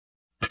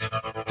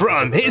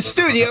from his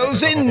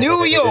studios in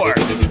New York.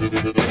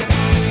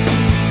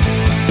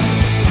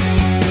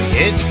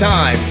 It's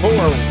time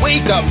for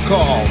Wake Up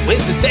Call with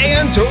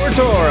Dan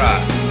Tortora,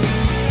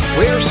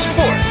 where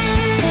sports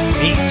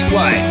meets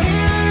life.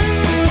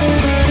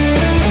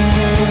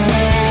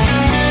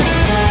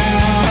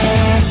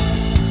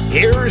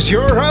 Here's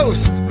your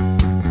host,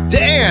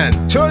 Dan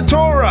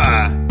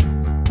Tortora.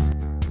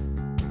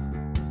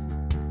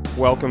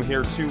 Welcome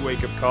here to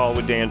Wake Up Call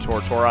with Dan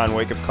Tortora on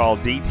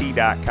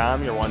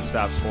wakeupcalldt.com, your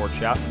one-stop sports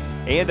shop,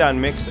 and on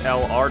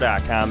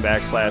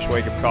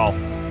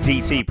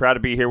mixlr.com/wakeupcalldt. Proud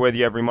to be here with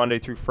you every Monday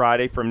through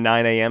Friday from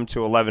 9 a.m.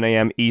 to 11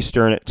 a.m.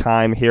 Eastern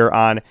time here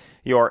on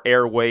your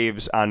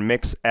airwaves on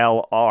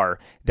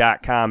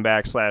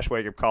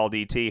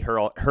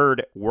mixlr.com/wakeupcalldt,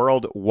 heard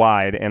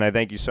worldwide. And I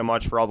thank you so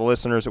much for all the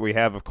listeners that we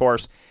have, of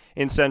course,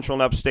 in central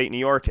and upstate New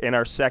York, in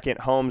our second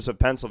homes of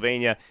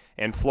Pennsylvania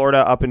and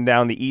Florida, up and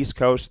down the East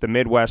Coast, the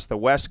Midwest, the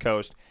West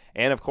Coast,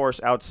 and, of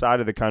course, outside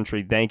of the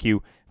country. Thank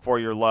you for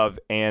your love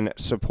and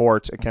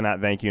support. I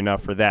cannot thank you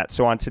enough for that.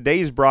 So on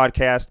today's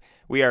broadcast,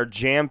 we are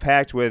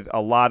jam-packed with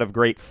a lot of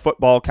great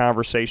football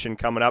conversation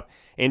coming up.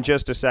 In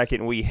just a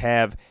second, we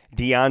have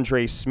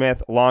DeAndre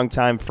Smith,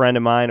 longtime friend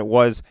of mine,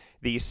 was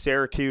the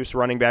Syracuse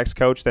running backs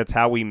coach. That's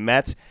how we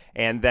met,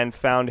 and then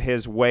found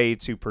his way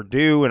to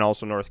Purdue and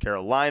also North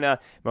Carolina,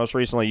 most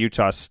recently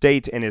Utah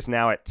State, and is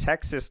now at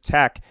Texas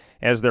Tech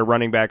as their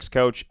running backs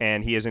coach,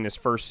 and he is in his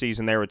first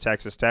season there with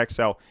Texas Tech.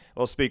 So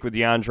we'll speak with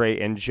DeAndre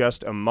in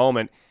just a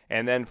moment,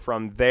 and then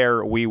from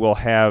there we will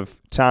have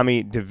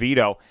Tommy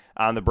DeVito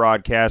on the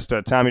broadcast.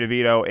 Tommy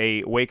DeVito,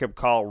 a wake-up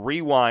call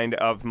rewind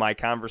of my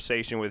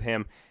conversation with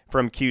him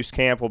from Cuse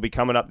Camp will be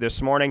coming up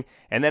this morning.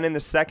 And then in the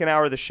second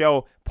hour of the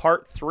show,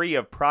 part 3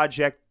 of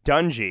Project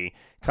Dungy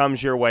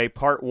comes your way.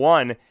 Part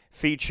 1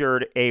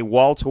 featured a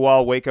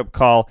wall-to-wall wake-up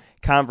call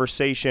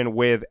conversation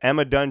with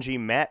Emma Dungy,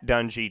 Matt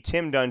Dungy,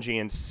 Tim Dungy,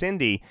 and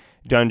Cindy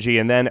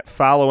Dungy. And then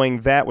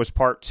following that was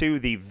part 2,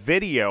 the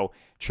video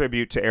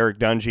tribute to Eric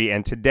Dungy.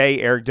 And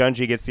today, Eric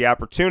Dungy gets the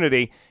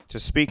opportunity to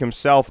speak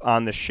himself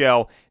on the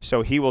show,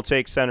 so he will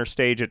take center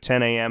stage at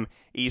 10 a.m.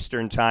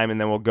 Eastern time,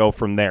 and then we'll go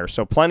from there.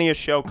 So plenty of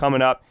show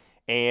coming up.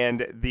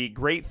 And the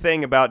great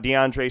thing about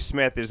DeAndre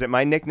Smith is that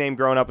my nickname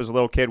growing up as a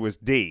little kid was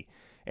D,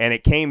 and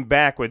it came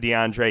back with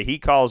DeAndre. He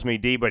calls me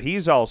D, but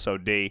he's also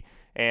D.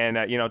 And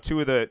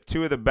two of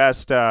the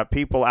best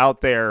people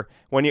out there.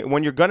 When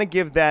you're going to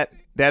give that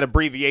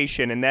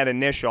abbreviation and that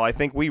initial, I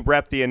think we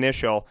rep the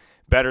initial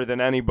better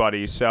than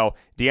anybody. So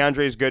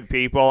DeAndre's good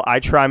people. I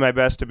try my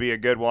best to be a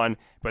good one,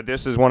 but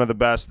this is one of the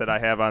best that I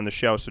have on the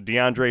show. So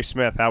DeAndre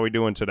Smith, how are we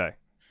doing today?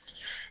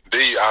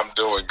 D, I'm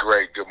doing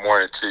great. Good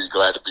morning to you.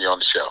 Glad to be on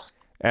the show.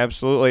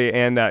 Absolutely.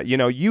 And,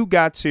 you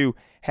got to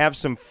have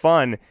some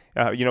fun,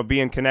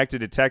 being connected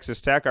to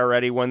Texas Tech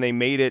already when they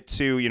made it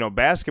to,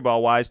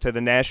 basketball-wise to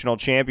the national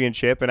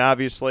championship. And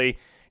obviously,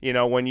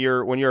 when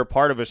you're a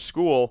part of a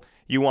school,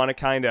 you want to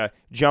kind of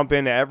jump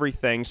into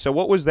everything. So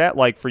what was that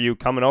like for you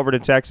coming over to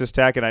Texas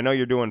Tech? And I know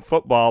you're doing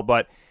football,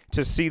 but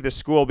to see the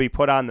school be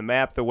put on the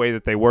map the way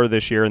that they were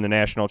this year in the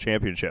national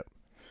championship.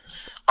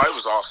 Oh, it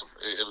was awesome.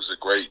 It was a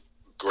great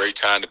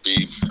time to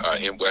be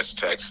in West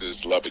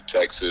Texas, Lubbock,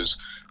 Texas,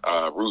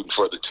 rooting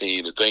for the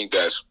team. The thing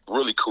that's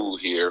really cool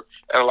here,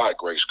 and a lot of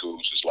great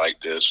schools is like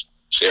this,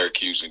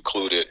 Syracuse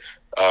included,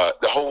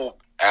 the whole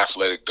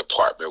athletic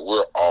department,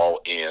 we're all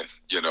in.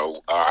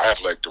 Our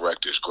athletic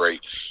director is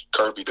great.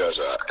 Kirby does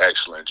an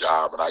excellent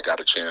job, and I got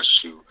a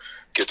chance to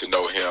get to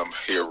know him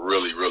here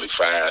really, really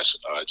fast,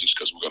 just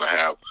because we're going to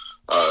have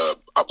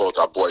both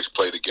our boys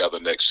play together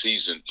next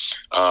season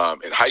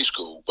in high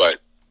school.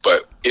 But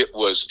it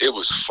was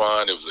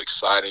fun. It was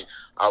exciting.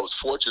 I was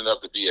fortunate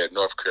enough to be at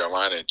North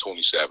Carolina in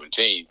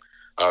 2017,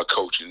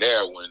 coaching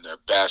there when the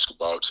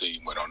basketball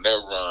team went on their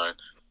run.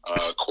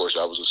 Of course,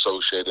 I was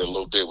associated a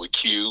little bit with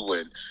Q,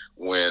 and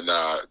when,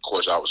 of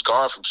course, I was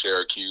gone from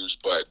Syracuse,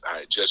 but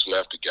I just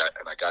left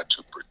and I got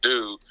to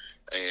Purdue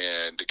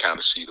and to kind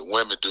of see the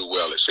women do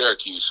well at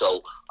Syracuse.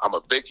 So I'm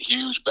a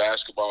huge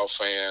basketball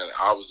fan.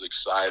 I was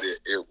excited.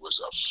 It was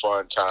a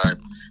fun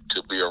time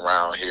to be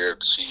around here,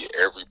 to see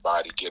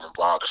everybody get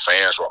involved. The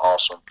fans were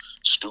awesome.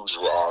 Students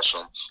were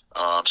awesome.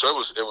 So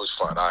it was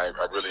fun. I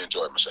really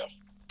enjoyed myself.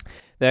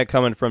 That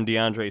coming from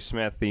DeAndre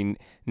Smith, the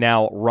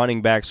now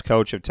running backs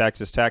coach of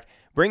Texas Tech.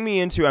 Bring me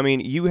into,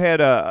 you had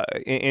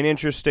an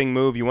interesting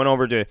move. You went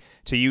over to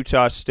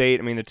Utah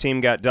State. The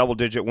team got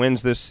double-digit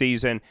wins this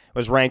season,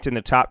 was ranked in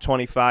the top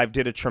 25,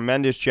 did a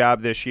tremendous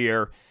job this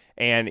year,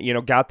 and,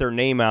 got their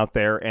name out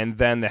there. And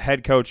then the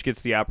head coach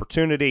gets the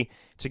opportunity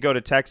to go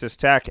to Texas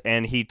Tech,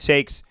 and he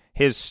takes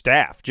his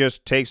staff,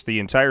 just takes the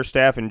entire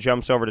staff and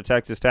jumps over to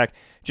Texas Tech.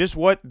 Just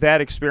what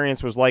that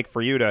experience was like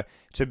for you to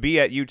be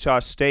at Utah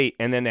State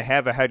and then to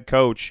have a head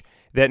coach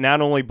that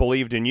not only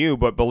believed in you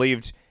but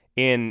believed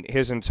in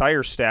his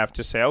entire staff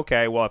to say,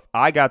 okay, well, if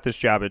I got this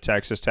job at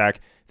Texas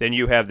Tech, then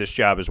you have this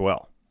job as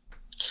well.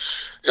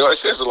 It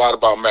says a lot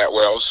about Matt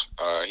Wells.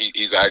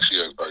 He's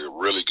actually a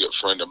really good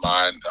friend of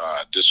mine.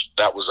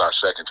 That was our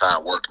second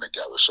time working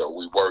together. So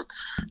we worked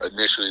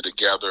initially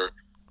together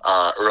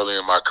early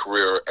in my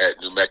career at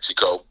New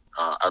Mexico.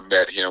 I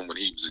met him when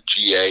he was a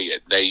GA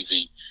at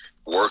Navy,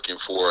 working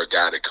for a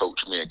guy that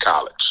coached me in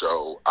college.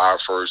 So our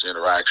first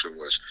interaction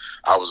was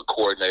I was a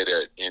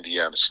coordinator at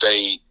Indiana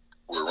State.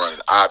 We were running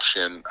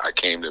option. I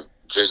came to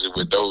visit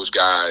with those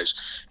guys.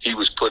 He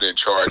was put in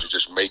charge of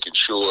just making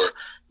sure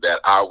that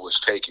I was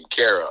taken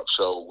care of.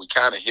 So we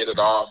kind of hit it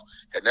off.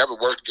 Had never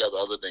worked together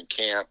other than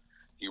camp.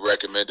 He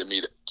recommended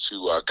me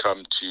to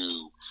come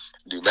to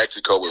New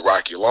Mexico with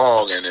Rocky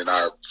Long, and then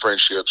our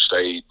friendship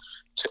stayed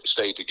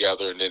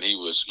together. And then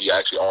he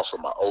actually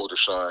offered my older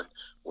son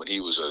when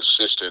he was an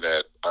assistant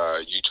at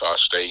Utah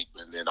State,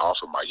 and then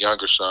offered my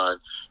younger son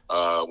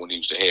when he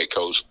was the head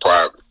coach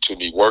prior to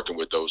me working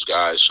with those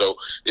guys. So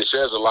it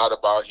says a lot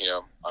about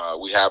him.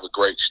 We have a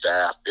great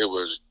staff. It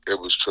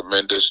was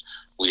tremendous.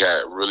 We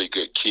had really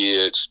good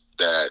kids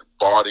that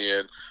bought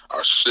in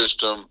our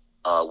system.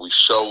 We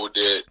showed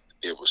it.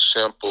 It was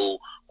simple.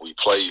 We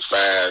played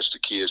fast. The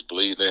kids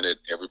believed in it.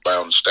 Everybody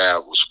on the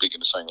staff was speaking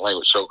the same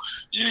language. So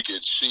you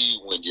could see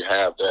when you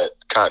have that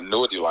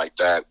continuity like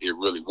that, it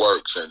really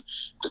works. And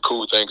the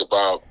cool thing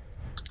about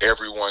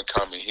everyone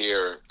coming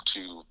here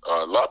to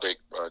Lubbock,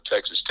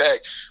 Texas Tech,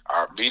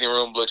 our meeting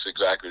room looks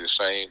exactly the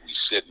same. We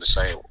sit in the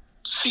same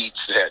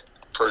seats that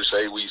per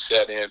se we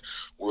sat in.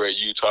 We're at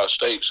Utah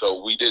State,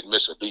 so we didn't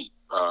miss a beat.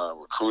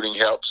 Recruiting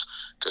helps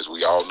because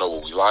we all know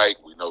what we like.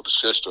 We know the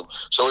system.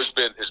 So it's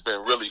been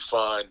really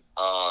fun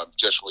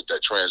just with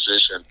that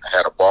transition. I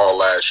had a ball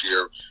last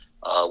year.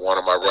 One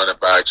of my running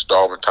backs,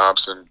 Dalvin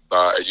Thompson,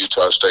 at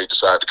Utah State,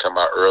 decided to come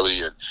out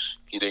early, and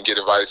he didn't get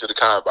invited to the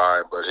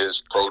combine, but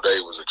his pro day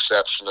was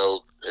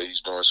exceptional.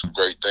 He's doing some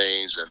great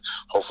things, and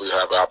hopefully he'll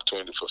have an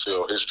opportunity to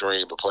fulfill his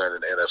dream of playing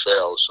in the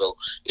NFL. So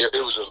it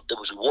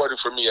was rewarding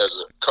for me as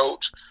a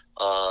coach.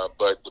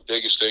 But the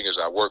biggest thing is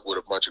I work with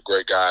a bunch of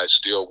great guys,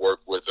 still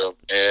work with them,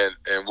 and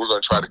we're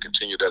going to try to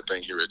continue that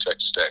thing here at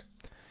Texas Tech.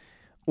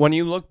 When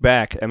you look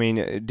back, I mean,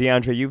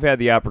 DeAndre, you've had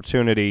the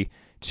opportunity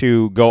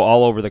to go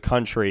all over the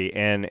country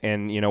and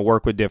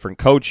work with different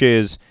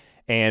coaches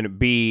and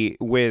be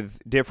with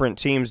different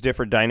teams,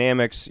 different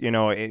dynamics,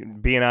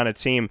 being on a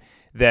team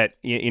that,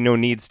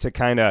 needs to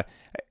kind of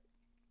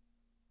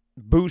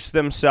boost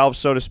themselves,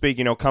 so to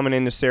speak, coming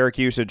into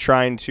Syracuse and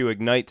trying to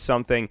ignite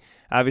something.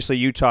 Obviously,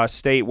 Utah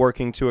State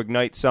working to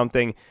ignite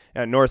something.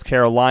 North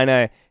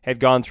Carolina had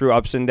gone through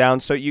ups and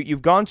downs. So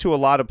you've gone to a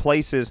lot of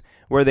places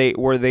where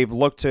they've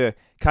looked to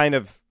kind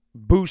of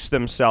boost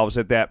themselves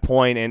at that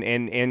point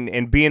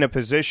and be in a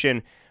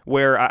position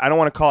where I don't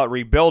want to call it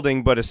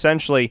rebuilding, but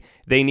essentially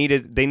they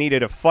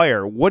needed a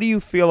fire. What do you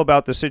feel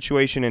about the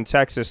situation in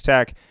Texas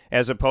Tech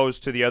as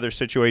opposed to the other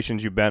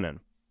situations you've been in?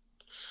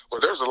 Well,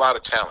 there's a lot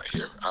of talent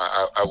here.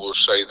 I will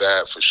say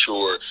that for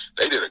sure.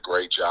 They did a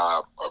great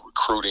job of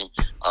recruiting.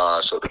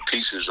 So the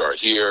pieces are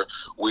here.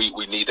 We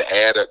need to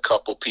add a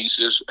couple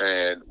pieces,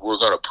 and we're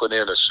going to put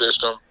in a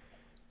system.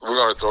 We're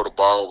going to throw the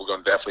ball. We're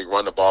going to definitely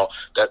run the ball.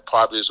 That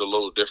probably is a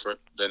little different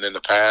than in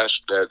the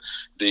past. That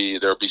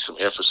there'll be some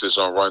emphasis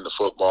on running the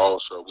football.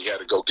 So we had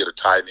to go get a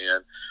tight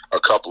end, a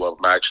couple of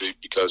them actually,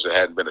 because there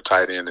hadn't been a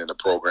tight end in the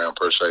program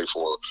per se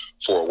for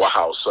a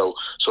while. So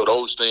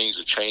those things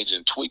are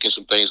changing, tweaking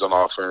some things on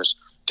offense.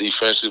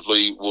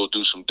 Defensively, we'll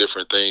do some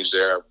different things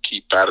there.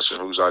 Keith Patterson,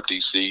 who's our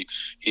DC,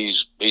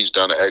 he's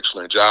done an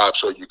excellent job.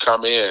 So you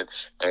come in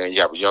and you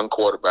have a young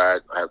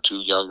quarterback. I have two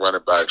young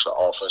running backs, the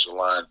offensive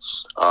line.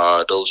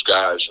 Those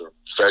guys are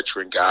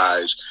veteran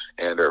guys,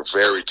 and they're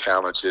very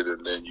talented.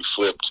 And then you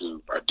flip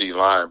to our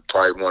D-line,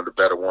 probably one of the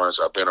better ones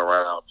I've been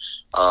around.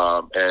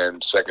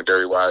 And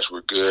secondary-wise,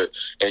 we're good.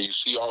 And you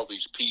see all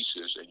these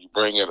pieces, and you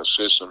bring in a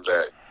system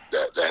that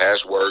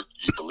has worked,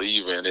 you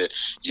believe in it,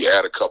 you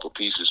add a couple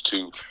pieces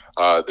to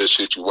this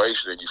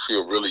situation, and you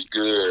feel really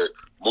good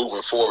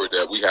moving forward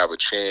that we have a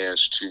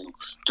chance to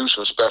do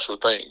some special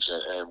things.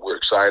 And we're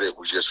excited.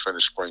 We just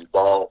finished spring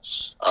ball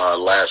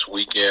last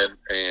weekend,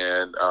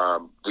 and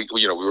we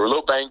were a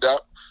little banged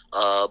up,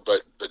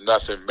 but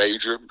nothing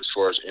major as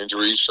far as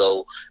injuries.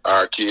 So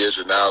our kids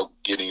are now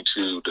getting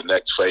to the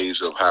next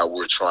phase of how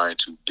we're trying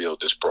to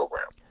build this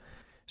program.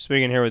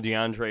 Speaking here with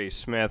DeAndre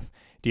Smith,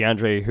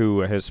 DeAndre, who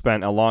has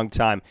spent a long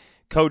time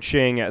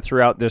coaching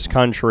throughout this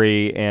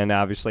country, and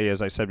obviously,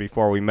 as I said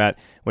before, we met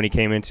when he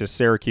came into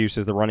Syracuse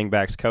as the running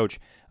backs coach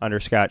under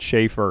Scott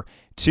Schaefer.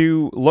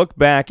 To look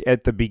back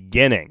at the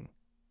beginning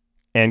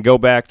and go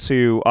back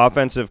to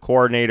offensive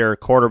coordinator,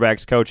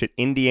 quarterbacks coach at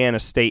Indiana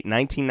State,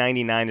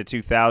 1999 to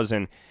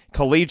 2000,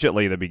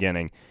 collegiately the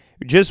beginning.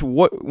 Just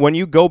when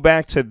you go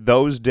back to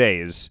those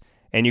days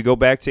and you go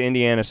back to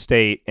Indiana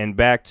State and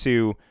back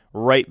to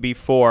right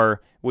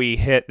before we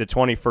hit the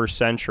 21st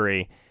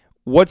century,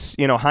 what's,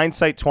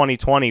 hindsight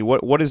 2020,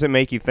 what does it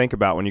make you think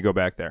about when you go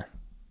back there?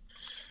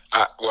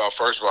 Well,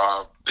 first of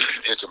all,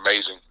 it's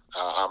amazing.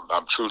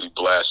 I'm truly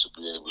blessed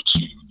to be able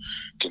to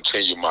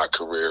continue my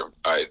career.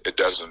 It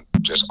doesn't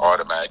just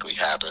automatically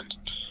happen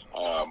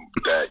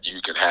that you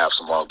can have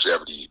some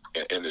longevity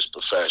in this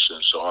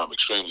profession. So I'm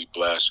extremely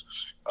blessed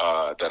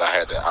that I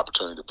had the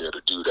opportunity to be able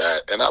to do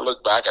that. And I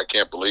look back, I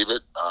can't believe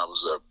it. I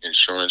was an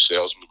insurance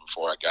salesman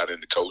before I got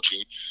into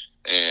coaching.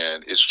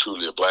 and it's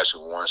truly a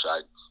blessing.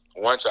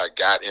 Once I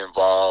got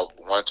involved,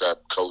 once I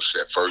coached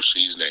that first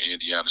season at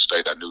Indiana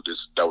State, I knew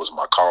that was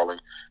my calling.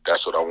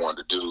 That's what I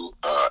wanted to do,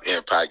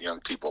 impact young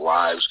people's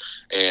lives.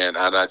 And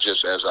I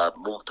just, as I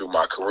moved through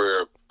my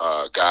career,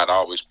 God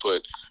always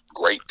put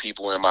great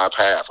people in my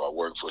path. I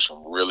worked for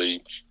some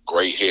really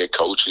great head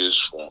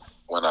coaches, from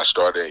when I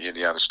started at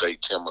Indiana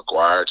State, Tim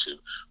McGuire, to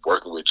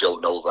working with Joe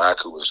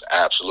Novak, who was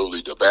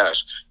absolutely the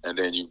best. And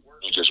then you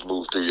just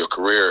move through your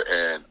career,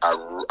 and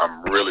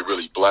I'm really,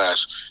 really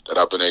blessed that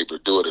I've been able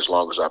to do it as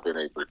long as I've been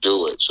able to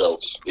do it. So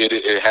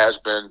it has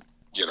been,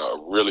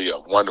 really a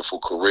wonderful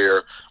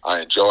career. I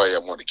enjoy it. I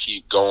want to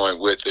keep going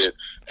with it.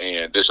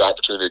 And this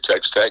opportunity at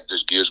Texas Tech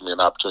just gives me an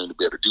opportunity to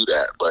be able to do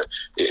that. But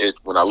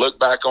when I look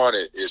back on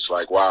it, it's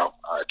like, wow,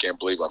 I can't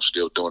believe I'm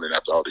still doing it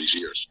after all these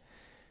years.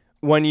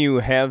 When you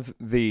have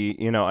the,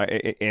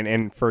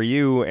 and for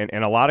you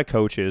and a lot of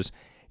coaches,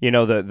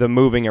 the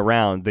moving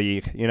around,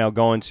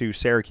 going to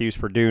Syracuse,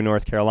 Purdue,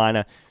 North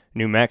Carolina,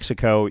 New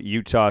Mexico,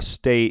 Utah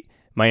State,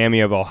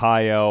 Miami of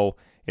Ohio,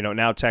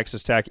 now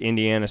Texas Tech,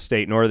 Indiana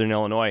State, Northern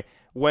Illinois.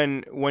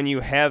 When you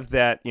have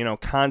that,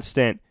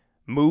 constant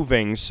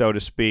moving, so to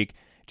speak,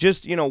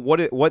 just,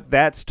 what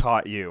that's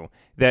taught you,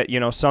 that,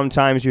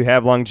 sometimes you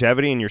have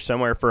longevity and you're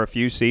somewhere for a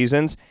few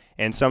seasons,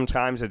 and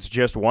sometimes it's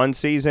just one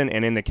season.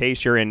 And in the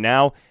case you're in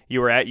now,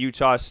 you were at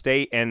Utah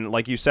State, and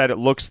like you said, it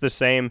looks the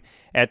same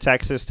at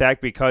Texas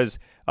Tech because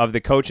of the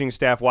coaching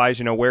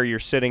staff-wise, where you're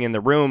sitting in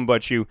the room,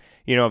 but you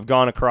have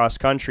gone across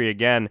country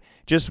again.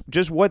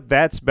 Just what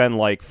that's been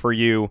like for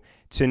you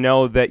to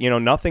know that,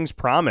 nothing's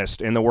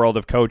promised in the world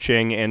of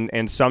coaching,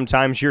 and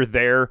sometimes you're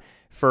there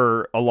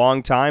for a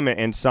long time,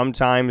 and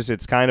sometimes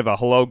it's kind of a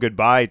hello,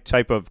 goodbye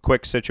type of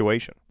quick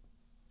situation.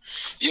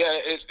 Yeah,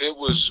 it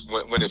was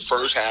when it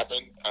first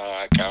happened.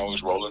 I kind of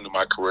was rolling in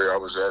my career.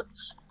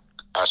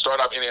 I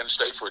started off Indiana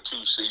State for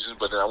 2 seasons,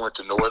 but then I went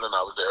to Northern.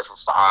 I was there for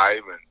 5,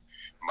 and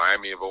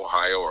Miami of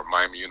Ohio, or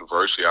Miami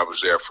University, I was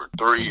there for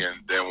 3. And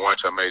then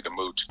once I made the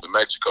move to New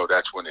Mexico,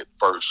 that's when it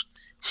first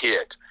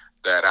hit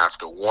that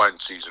after 1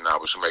 season I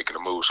was making a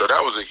move. So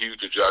that was a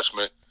huge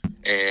adjustment,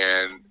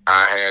 and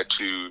I had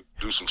to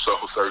do some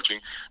soul searching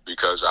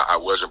because I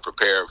wasn't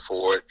prepared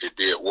for it. It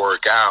did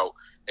work out,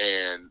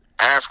 and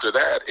after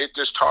that, it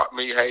just taught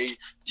me, hey,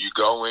 you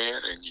go in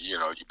and, you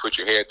put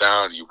your head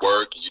down and you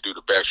work and you do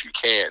the best you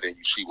can, and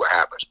you see what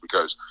happens.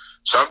 Because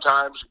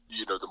sometimes,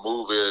 the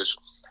move is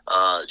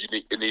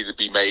it needs to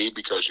be made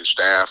because your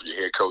staff, your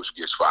head coach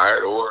gets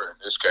fired, or in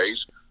this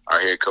case,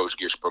 our head coach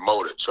gets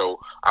promoted. So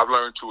I've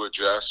learned to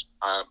adjust.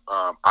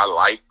 I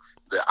like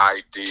the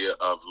idea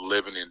of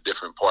living in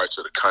different parts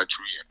of the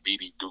country and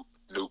meeting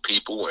new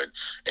people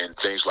and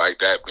things like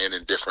that, being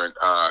in different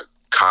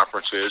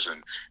conferences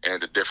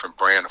and the different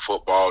brand of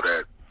football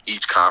that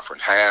each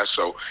conference has.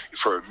 So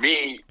for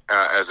me,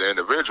 as an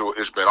individual,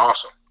 it's been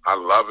awesome. I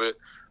love it.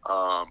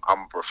 I'm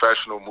a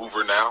professional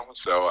mover now,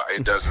 so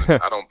it doesn't.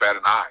 I don't bat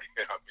an eye.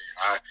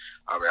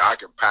 I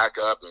can pack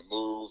up and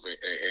move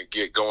and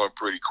get going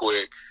pretty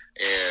quick.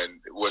 And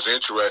it was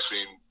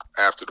interesting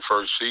after the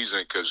first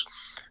season because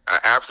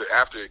after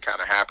it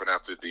kind of happened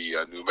after the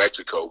New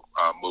Mexico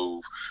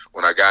move,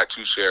 when I got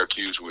to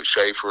Syracuse with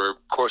Schaefer,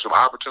 of course, some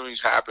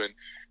opportunities happened.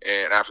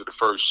 And after the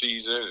first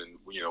season, and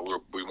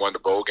we won the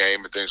bowl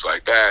game and things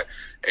like that,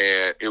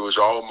 and it was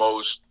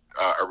almost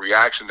a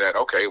reaction that,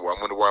 okay, well,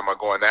 where am I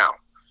going now?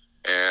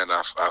 And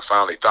I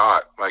finally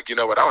thought, like, you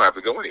know what, I don't have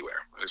to go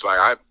anywhere. It's like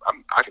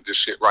I can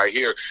just sit right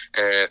here.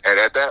 And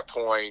at that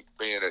point,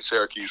 being at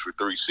Syracuse for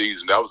 3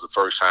 seasons, that was the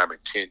first time in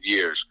 10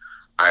 years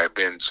I had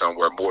been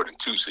somewhere more than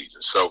 2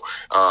 seasons. So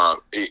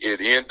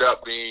it ended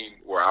up being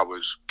where I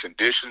was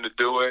conditioned to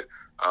do it.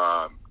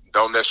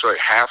 Don't necessarily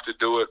have to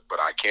do it, but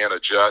I can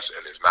adjust,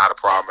 and it's not a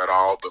problem at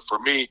all. But for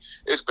me,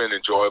 it's been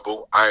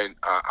enjoyable. I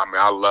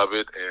love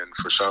it, and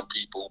for some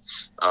people,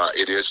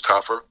 it is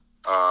tougher.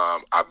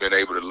 I've been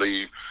able to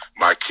leave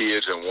my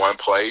kids in one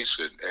place,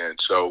 and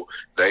so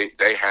they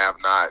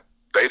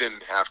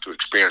didn't have to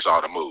experience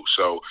all the moves.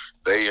 So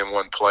they in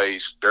one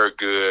place, they're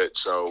good.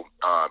 So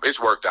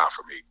it's worked out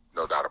for me,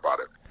 no doubt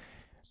about it.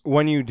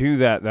 When you do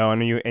that though,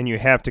 and you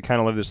have to kind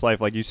of live this life,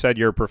 like you said,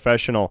 you're a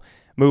professional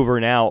mover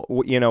now.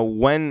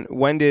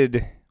 When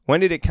did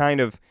it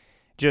kind of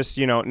just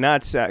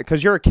not,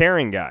 because you're a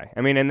caring guy.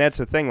 I mean, and that's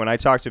the thing when I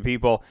talk to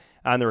people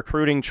on the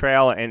recruiting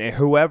trail, and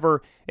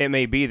whoever it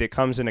may be that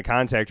comes into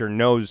contact or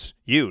knows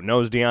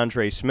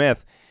DeAndre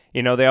Smith,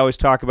 they always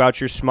talk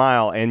about your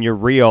smile and you're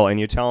real and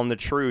you tell them the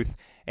truth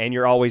and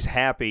you're always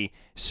happy.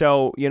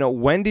 So,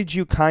 when did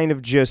you kind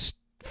of just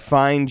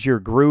find your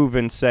groove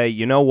and say,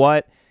 you know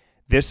what,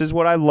 this is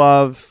what I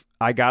love.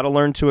 I got to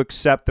learn to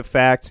accept the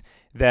fact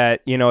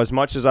that, as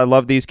much as I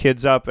love these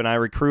kids up and I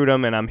recruit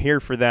them and I'm here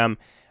for them,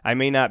 I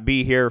may not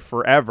be here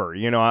forever.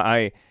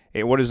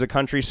 What is the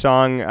country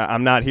song?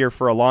 I'm not here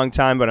for a long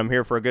time, but I'm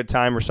here for a good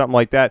time, or something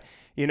like that.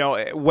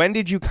 When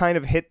did you kind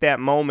of hit that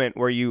moment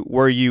where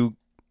you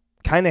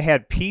kind of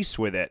had peace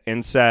with it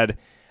and said,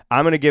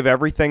 I'm going to give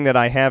everything that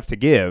I have to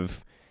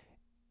give,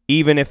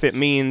 even if it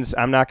means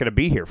I'm not going to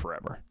be here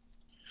forever?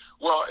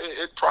 Well,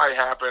 it probably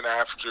happened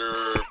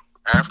after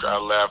after I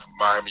left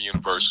Miami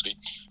University.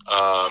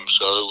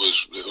 So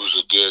it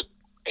was a good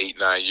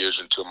 8-9 years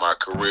into my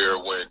career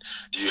when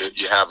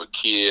you have a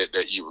kid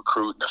that you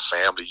recruit and a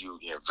family you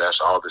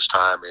invest all this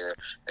time in,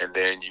 and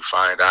then you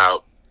find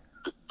out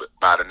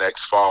by the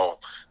next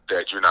fall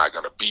that you're not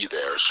going to be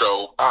there.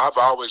 So I've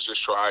always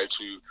just tried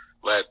to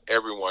let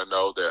everyone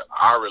know that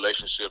our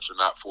relationships are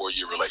not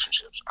 4-year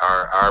relationships.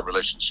 Our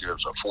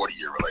relationships are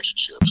 40-year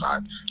relationships. I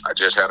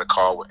just had a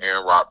call with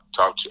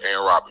talked to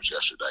Aaron Roberts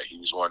yesterday. He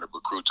was one of the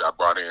recruits I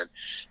brought in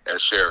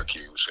at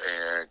Syracuse,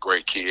 and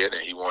great kid,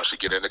 and he wants to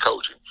get into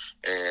coaching.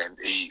 And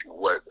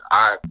where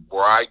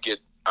I get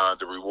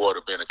the reward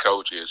of being a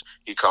coach is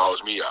he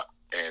calls me up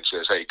and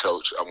says, "Hey,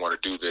 Coach, I want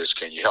to do this.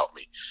 Can you help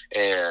me?"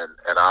 And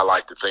I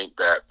like to think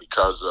that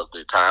because of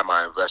the time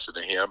I invested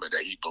in him and that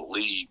he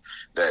believed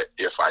that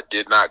if I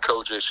did not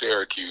coach at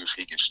Syracuse,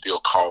 he can still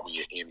call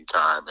me at any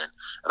time. And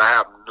I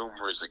have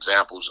numerous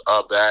examples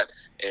of that.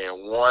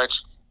 And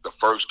once the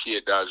first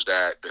kid does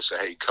that, they say,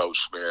 "Hey, Coach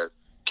Smith,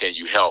 can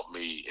you help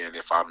me?" And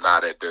if I'm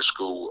not at their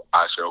school,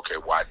 I say, "Okay,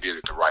 well, I did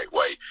it the right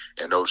way."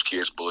 And those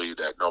kids believe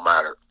that no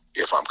matter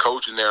if I'm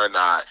coaching there or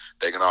not,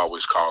 they can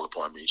always call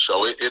upon me.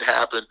 So it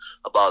happened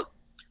about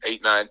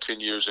 8, 9, 10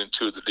 years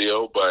into the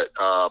deal, but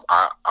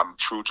I'm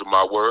true to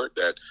my word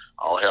that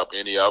I'll help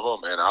any of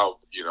them, and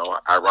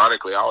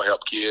ironically, I'll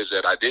help kids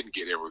that I didn't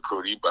get in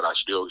recruiting, but I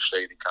still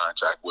stayed in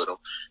contact with them,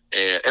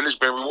 and it's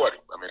been rewarding.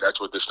 I mean, that's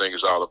what this thing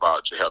is all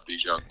about, to help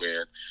these young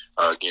men,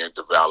 again,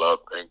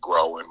 develop and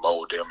grow and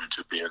mold them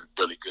into being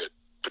really good,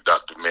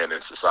 productive men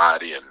in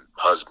society and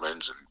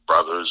husbands and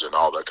brothers and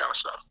all that kind of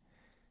stuff.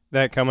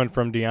 That coming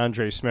from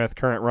DeAndre Smith,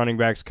 current running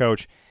backs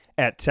coach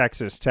at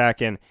Texas Tech.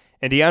 And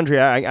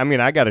DeAndre,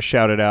 I got to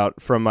shout it out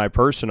from my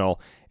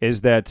personal, is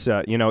that,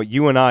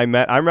 you and I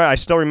met. I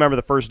still remember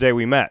the first day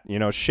we met.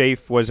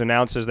 Shafe was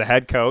announced as the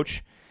head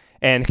coach,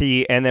 and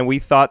then we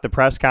thought the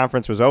press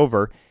conference was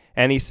over,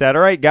 and he said,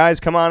 "All right, guys,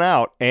 come on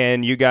out."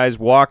 And you guys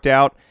walked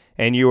out,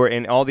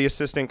 and all the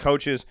assistant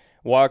coaches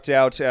walked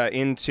out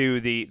into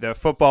the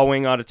football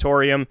wing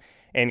auditorium,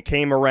 and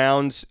came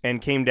around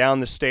and came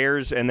down the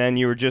stairs, and then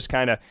you were just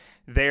kind of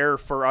there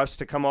for us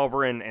to come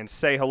over and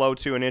say hello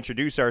to and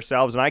introduce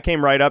ourselves. And I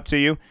came right up to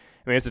you.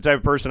 I mean, it's the type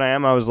of person I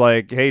am. I was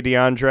like, "Hey,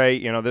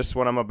 DeAndre, this is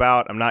what I'm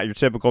about. I'm not your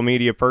typical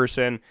media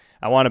person.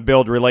 I want to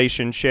build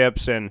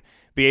relationships and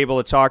be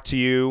able to talk to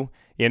you,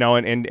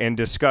 and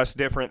discuss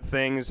different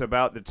things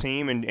about the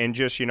team and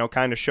just,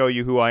 kind of show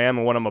you who I am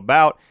and what I'm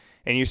about."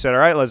 And you said, "All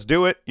right, let's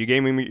do it." You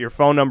gave me your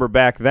phone number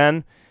back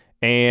then.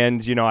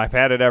 And, I've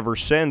had it ever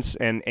since.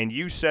 And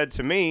you said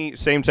to me,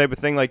 same type of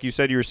thing like you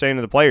said you were saying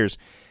to the players,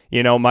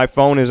 my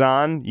phone is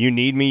on. You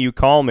need me, you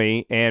call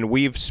me. And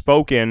we've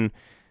spoken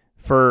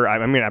for,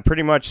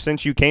 pretty much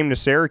since you came to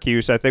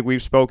Syracuse, I think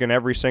we've spoken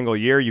every single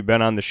year. You've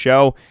been on the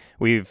show.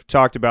 We've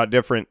talked about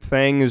different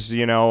things,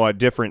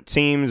 different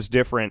teams,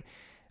 different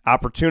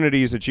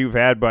opportunities that you've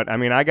had. But,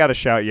 I got to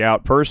shout you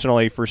out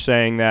personally for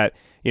saying that,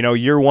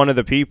 you're one of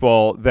the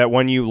people that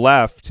when you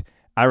left,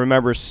 I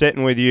remember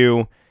sitting with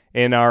you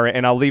and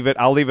I'll leave it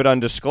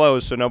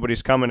undisclosed so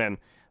nobody's coming in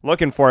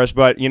looking for us,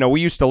 but we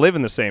used to live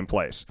in the same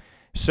place.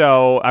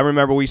 So I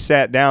remember we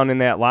sat down in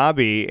that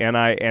lobby, and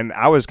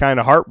I was kind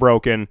of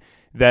heartbroken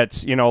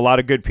that a lot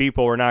of good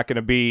people were not going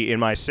to be in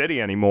my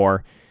city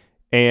anymore.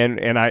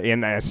 And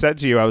I said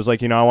to you, I was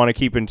like, I want to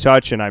keep in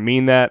touch, and I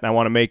mean that, and I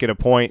want to make it a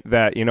point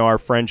that our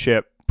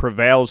friendship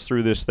prevails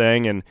through this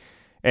thing,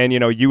 and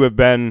you have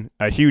been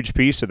a huge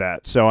piece of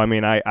that. So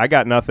I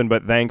got nothing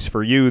but thanks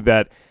for you,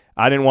 that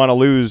I didn't want to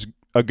lose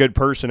a good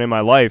person in my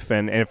life,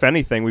 and if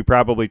anything, we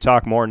probably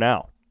talk more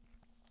now.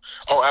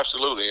 Oh,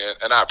 absolutely,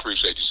 and I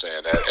appreciate you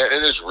saying that,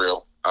 and it's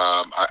real.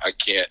 I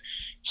can't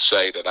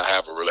say that I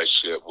have a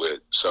relationship with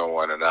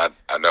someone, and I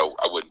know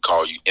I wouldn't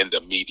call you in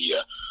the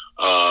media,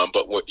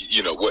 but what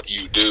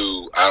you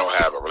do, I don't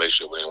have a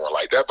relationship with anyone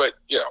like that, but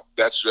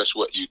that's just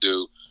what you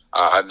do.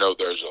 I know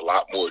there's a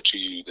lot more to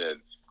you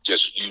than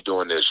just you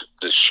doing this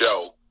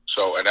show.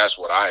 So, and that's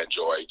what I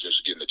enjoy,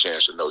 just getting a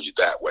chance to know you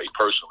that way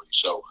personally.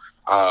 So,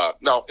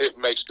 no, it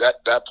makes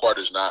that part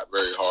is not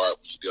very hard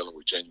when you're dealing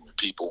with genuine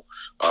people,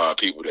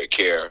 people that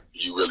care.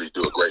 You really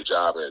do a great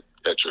job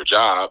at your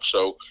job.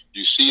 So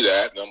you see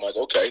that, and I'm like,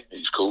 okay,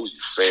 he's cool,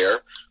 he's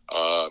fair.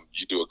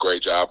 You do a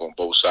great job on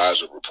both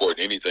sides of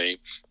reporting anything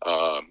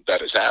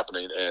that is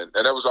happening, and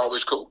that was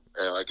always cool.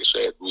 And like I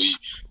said,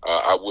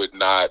 I would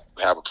not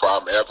have a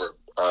problem ever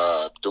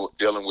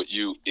dealing with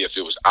you if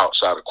it was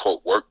outside of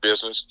quote work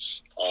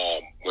business.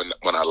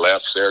 When I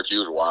left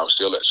Syracuse, while I was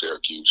still at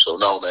Syracuse. So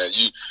no, man,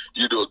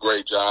 you do a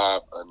great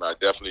job, and I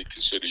definitely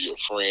consider you a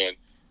friend.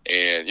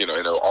 And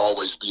it'll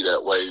always be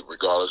that way,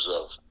 regardless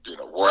of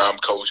where I'm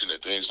coaching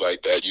and things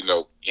like that.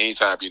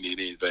 Anytime you need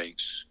anything,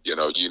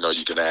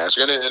 you can ask.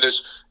 And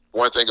it's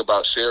one thing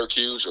about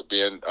Syracuse, or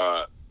being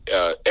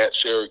at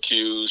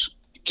Syracuse,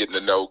 getting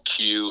to know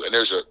Q, and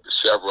there's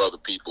several other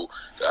people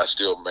that I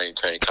still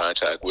maintain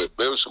contact with.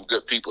 But there was some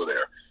good people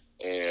there,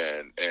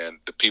 and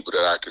the people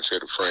that I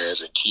consider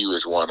friends, and Q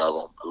is one of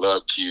them. I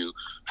love Q.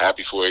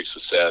 Happy for his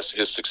success.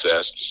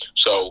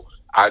 So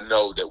I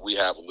know that we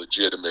have a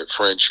legitimate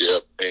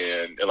friendship,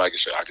 and like I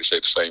said, I can say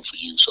the same for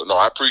you. So no,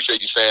 I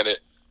appreciate you saying it,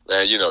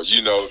 man. You know,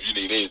 if you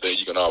need anything,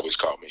 you can always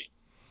call me.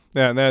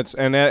 Yeah, and that's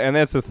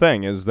the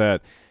thing is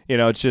that, you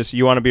know, it's just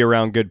you want to be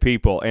around good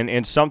people,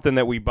 and something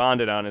that we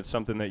bonded on. It's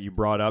something that you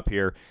brought up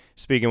here,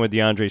 speaking with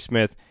DeAndre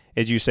Smith,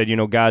 as you said, you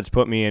know, God's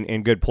put me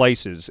in good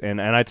places,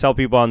 and I tell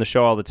people on the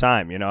show all the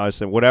time, you know, I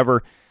said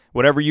whatever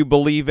you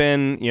believe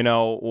in, you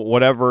know,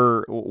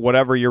 whatever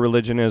your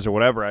religion is or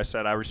whatever, I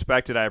said I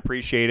respect it, I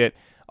appreciate it.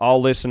 All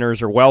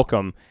listeners are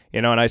welcome,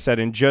 you know, and I said,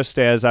 and just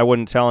as I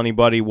wouldn't tell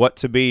anybody what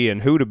to be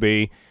and who to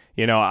be,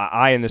 you know,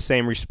 I in the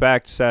same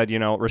respect said, you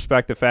know,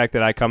 respect the fact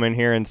that I come in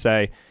here and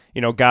say, you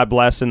know, God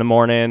bless in the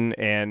morning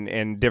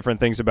and different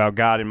things about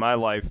God in my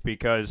life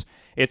because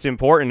it's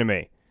important to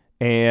me.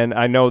 And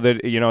I know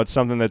that, you know, it's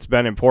something that's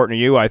been important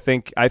to you. I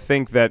think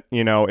that,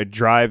 you know, it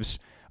drives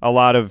a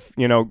lot of,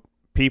 you know,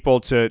 people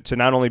to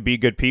not only be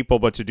good people,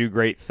 but to do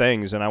great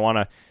things. And I want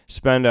to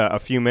spend a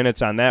few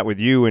minutes on that with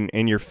you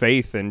and your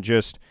faith and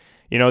just,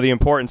 you know, the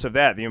importance of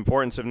that, the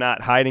importance of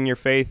not hiding your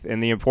faith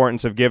and the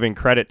importance of giving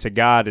credit to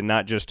God and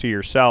not just to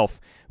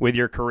yourself with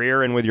your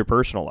career and with your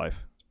personal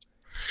life.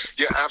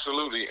 Yeah,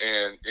 absolutely.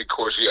 And of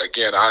course, yeah,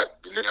 again, I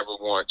never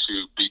want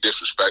to be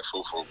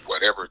disrespectful for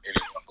whatever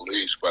anyone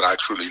believes, but I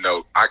truly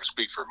know I can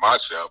speak for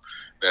myself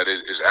that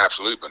it has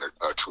absolutely been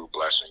a true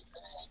blessing.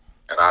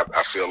 And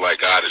I feel like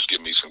God has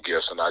given me some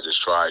gifts, and I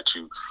just try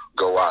to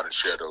go out and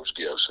share those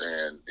gifts.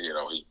 And, you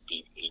know,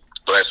 he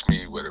blessed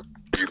me with a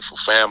beautiful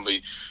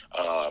family.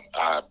 I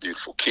have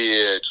beautiful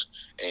kids,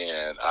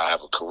 and I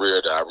have a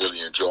career that I really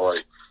enjoy,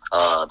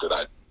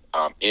 that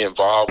I'm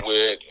involved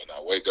with, and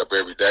I wake up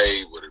every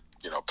day with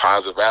a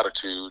positive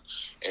attitude,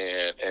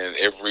 and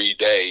every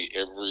day,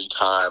 every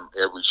time,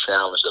 every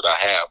challenge that I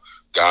have,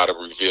 God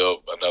will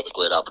reveal another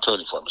great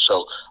opportunity for me.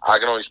 So I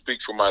can only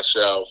speak for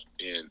myself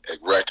in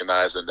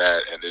recognizing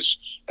that, and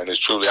it's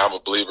truly, I'm a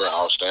believer.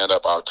 I'll stand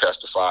up, I'll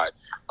testify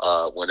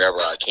whenever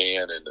I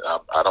can, and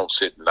I don't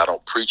sit and I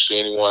don't preach to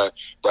anyone,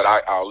 but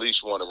I at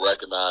least want to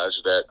recognize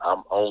that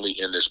I'm only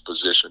in this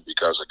position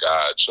because of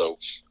God. So,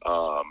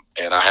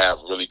 and I have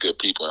really good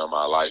people in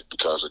my life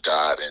because of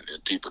God,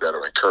 and people that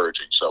are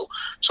encouraging. So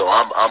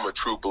I'm a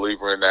true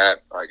believer in that.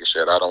 Like I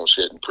said, I don't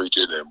sit and preach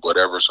it, and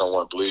whatever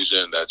someone believes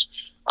in,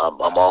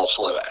 I'm all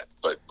for that.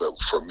 But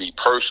for me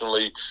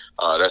personally,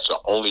 that's the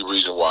only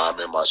reason why I'm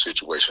in my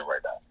situation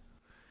right now.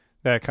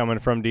 That coming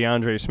from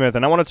DeAndre Smith.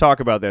 And I want to talk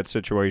about that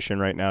situation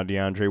right now,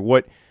 DeAndre.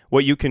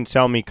 What you can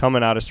tell me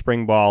coming out of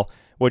spring ball,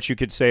 what you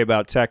could say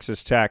about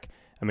Texas Tech.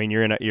 I mean,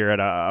 you're at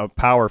a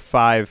Power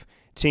 5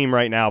 team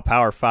right now,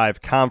 Power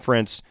 5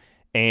 conference,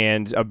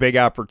 and a big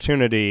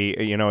opportunity,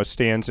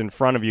 stands in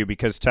front of you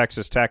because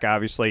Texas Tech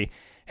obviously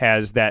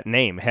has that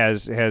name,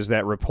 has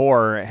that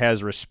rapport,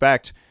 has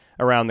respect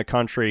around the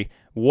country.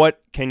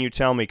 What can you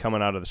tell me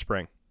coming out of the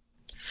spring?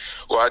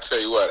 Well, I tell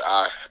you what,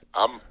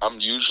 I'm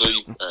usually,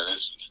 and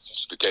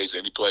it's the case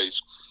any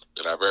place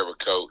that I've ever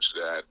coached,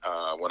 that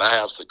when I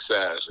have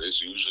success,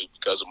 it's usually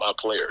because of my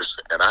players,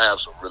 and I have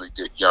some really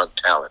good, young,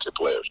 talented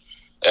players.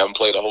 I haven't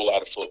played a whole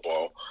lot of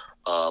football,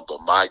 but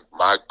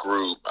my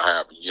group, I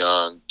have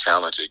young,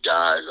 talented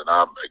guys, and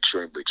I'm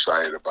extremely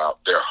excited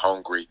about. They're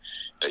hungry,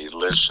 they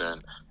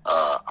listen.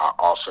 Our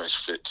offense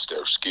fits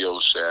their skill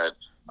set.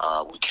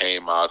 We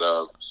came out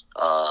of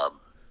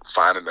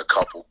finding a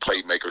couple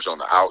playmakers on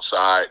the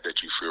outside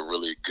that you feel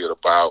really good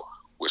about,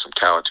 with some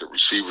talented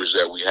receivers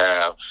that we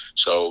have.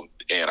 So,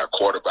 and our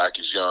quarterback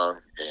is young,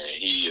 and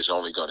he is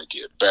only going to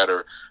get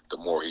better the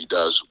more he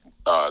does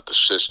the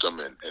system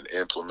and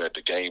implement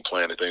the game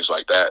plan and things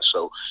like that.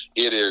 So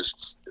it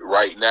is,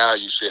 right now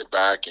you sit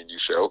back and you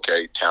say,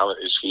 okay, talent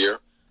is here.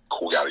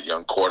 We got a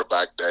young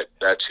quarterback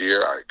that's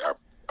here.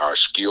 Our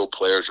skilled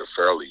players are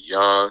fairly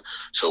young,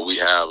 so we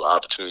have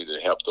opportunity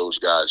to help those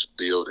guys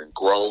build and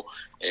grow.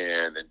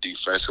 And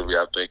defensively,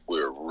 I think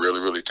we're really,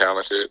 really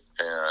talented.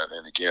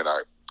 And again,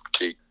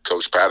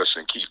 Coach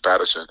Patterson, Keith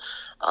Patterson,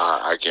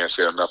 I can't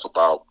say enough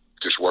about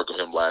just working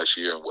with him last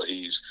year and what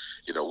he's,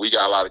 we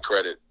got a lot of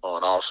credit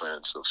on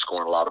offense of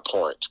scoring a lot of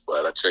points.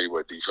 But I tell you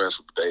what,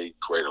 defensively, they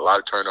create a lot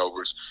of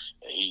turnovers,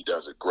 and he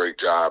does a great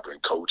job in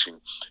coaching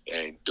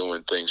and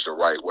doing things the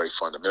right way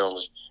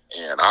fundamentally.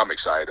 And I'm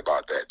excited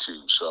about that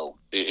too. So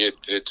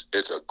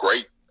it's a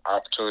great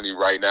opportunity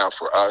right now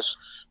for us.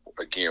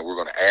 Again, we're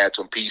going to add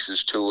some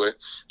pieces to it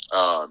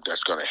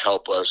that's going to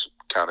help us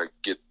kind of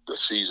get the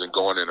season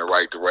going in the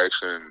right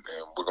direction. And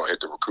we're going to hit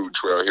the recruiting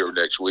trail here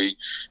next week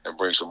and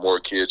bring some more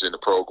kids in the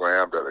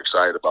program that are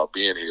excited about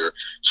being here.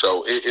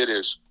 So it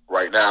is,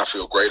 right now, I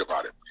feel great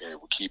about it. And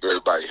we keep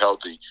everybody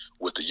healthy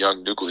with the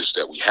young nucleus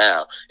that we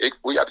have.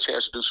 We got a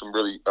chance to do some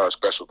really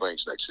special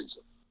things next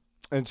season.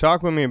 And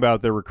talk with me about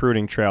the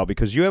recruiting trail,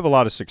 because you have a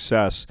lot of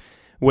success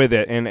with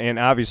it, and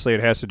obviously it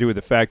has to do with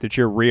the fact that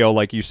you're real,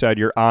 like you said,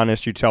 you're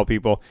honest, you tell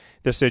people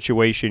the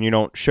situation, you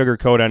don't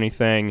sugarcoat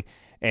anything,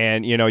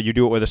 and you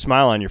do it with a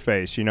smile on your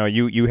face.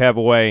 You have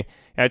a way,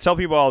 and I tell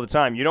people all the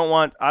time, I don't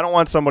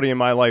want somebody in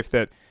my life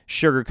that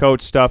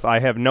sugarcoats stuff. I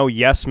have no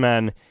yes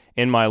men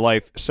in my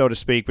life, so to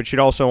speak. But you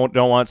also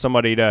don't want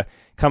somebody to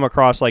come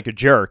across like a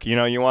jerk. You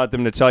know, you want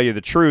them to tell you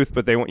the truth,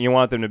 but you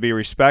want them to be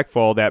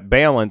respectful. That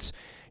balance.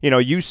 You know,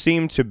 you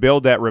seem to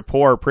build that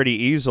rapport pretty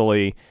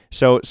easily.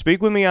 So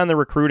speak with me on the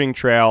recruiting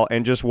trail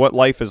and just what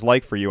life is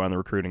like for you on the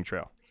recruiting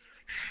trail.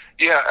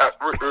 Yeah,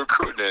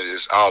 recruiting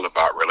is all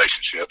about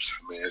relationships.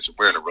 I mean,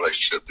 we're in a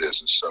relationship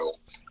business. So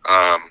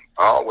I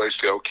always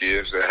tell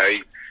kids that,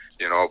 hey,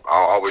 you know,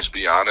 I'll always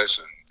be honest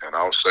and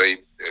I'll say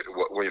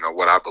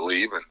what I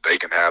believe, and they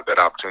can have that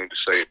opportunity to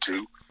say it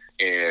too.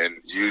 And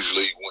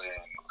usually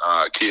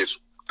when kids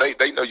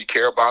they know you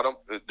care about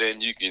them, then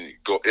you can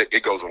go.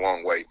 It goes a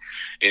long way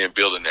in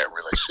building that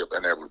relationship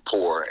and that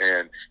rapport.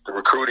 And the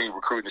recruiting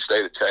the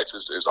state of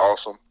Texas is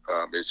awesome.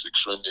 It's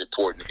extremely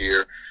important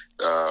here.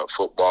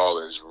 Football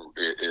is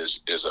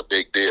a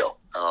big deal.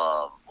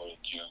 When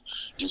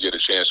you get a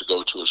chance to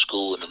go to a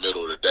school in the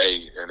middle of the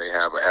day and they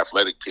have an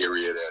athletic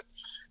period at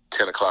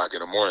 10 o'clock in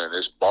the morning,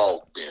 there's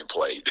ball being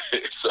played.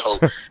 So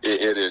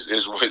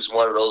it's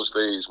one of those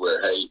things where,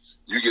 hey,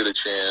 you get a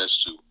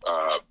chance to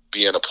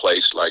be in a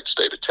place like the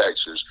state of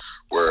Texas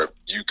where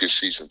you can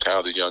see some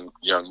talented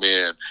young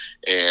men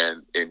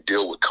and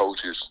deal with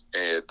coaches,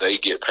 and they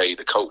get paid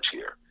to coach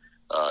here.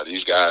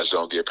 These guys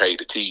don't get paid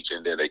to teach,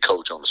 and then they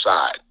coach on the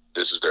side.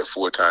 This is their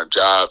full-time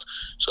job.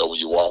 So when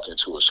you walk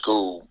into a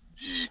school,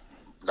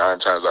 9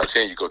 times out of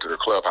 10, you go to their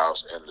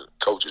clubhouse and the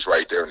coach is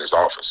right there in his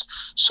office.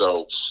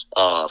 So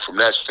from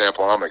that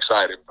standpoint, I'm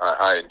excited.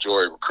 I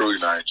enjoy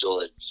recruiting. I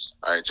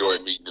enjoy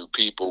meeting new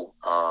people.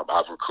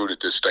 I've recruited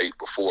this state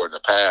before in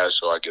the past,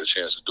 so I get a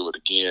chance to do it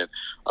again.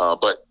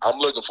 But I'm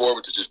looking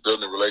forward to just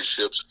building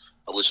relationships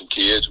with some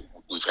kids.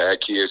 We've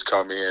had kids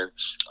come in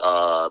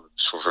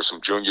for some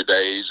junior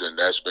days, and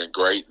that's been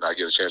great. And I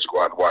get a chance to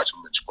go out and watch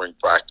them in spring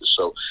practice.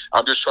 So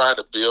I'm just trying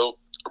to build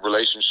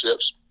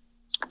relationships,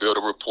 build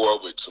a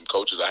rapport with some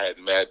coaches I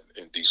hadn't met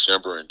in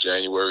December and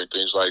January and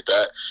things like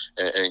that,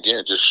 and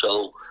again, just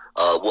show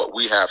what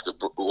we have to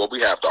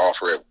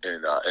offer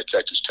at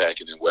Texas Tech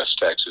and in West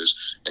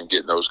Texas, and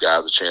getting those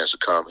guys a chance to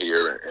come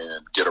here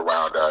and get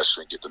around us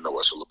and get to know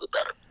us a little bit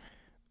better.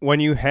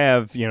 When you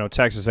have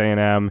Texas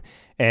A&M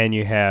and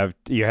you have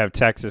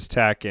Texas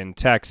Tech and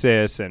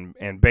Texas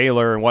and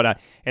Baylor and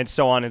whatnot and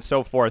so on and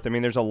so forth, I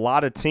mean, there's a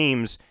lot of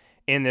teams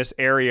in this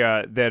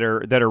area that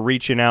are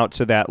reaching out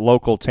to that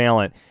local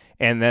talent.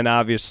 And then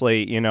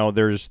obviously,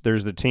 there's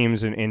the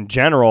teams in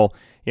general,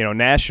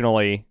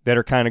 nationally that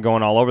are kind of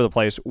going all over the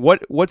place.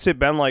 What's it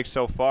been like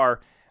so far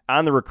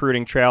on the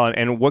recruiting trail,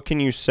 and what can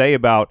you say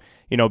about,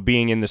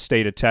 being in the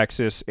state of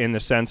Texas in the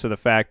sense of the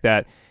fact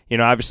that,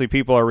 obviously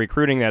people are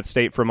recruiting that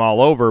state from all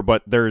over,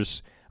 but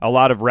there's a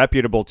lot of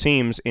reputable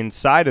teams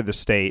inside of the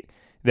state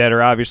that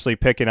are obviously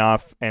picking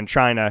off and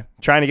trying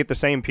to get the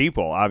same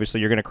people. Obviously,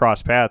 you're going to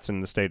cross paths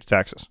in the state of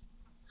Texas.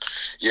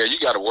 Yeah, you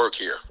got to work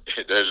here.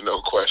 There's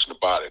no question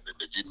about it. And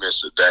if you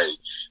miss a day,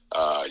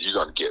 you're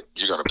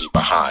gonna be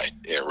behind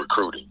in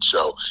recruiting.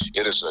 So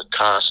it is a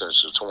constant,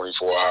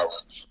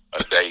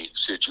 24-hour-a-day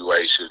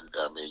situation.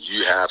 I mean,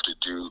 you have to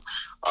do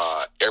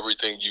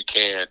everything you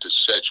can to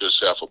set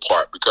yourself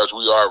apart, because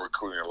we are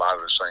recruiting a lot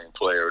of the same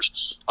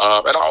players.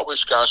 And I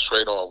always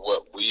concentrate on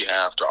what we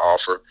have to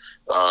offer,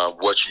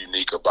 what's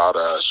unique about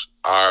us,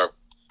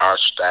 our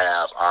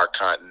staff, our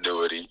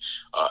continuity.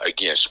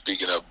 Again,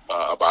 speaking of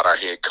about our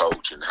head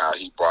coach and how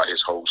he brought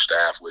his whole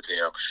staff with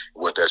him,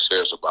 what that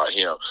says about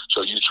him.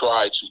 So you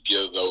try to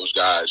give those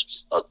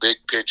guys a big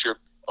picture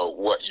of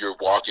what you're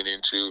walking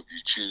into if you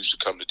choose to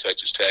come to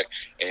Texas Tech,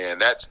 and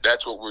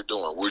that's what we're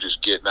doing. We're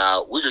just getting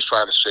out. We're just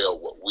trying to sell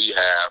what we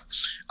have,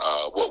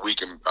 what we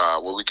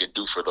can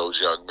do for those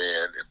young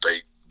men if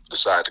they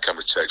decide to come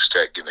to Texas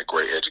Tech, getting a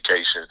great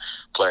education,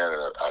 playing at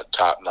a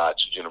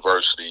top-notch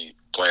university,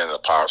 playing in a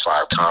Power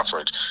 5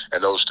 conference,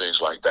 and those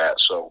things like that.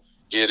 So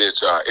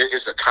it's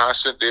a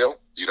constant deal.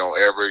 You don't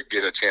ever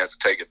get a chance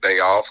to take a day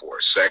off or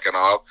a second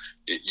off.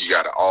 You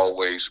got to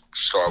always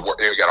start work.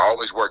 You got to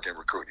always work in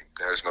recruiting.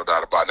 There's no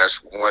doubt about it. That's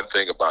one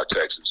thing about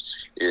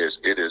Texas is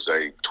it is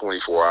a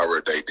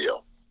 24-hour-a-day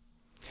deal.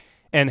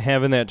 And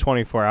having that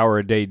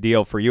 24-hour-a-day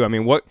deal for you, I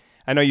mean,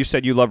 I know you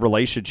said you love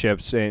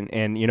relationships and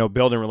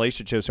building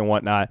relationships and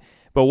whatnot,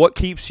 but what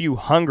keeps you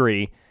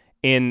hungry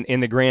in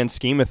the grand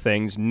scheme of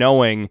things,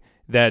 knowing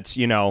that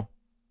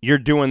you're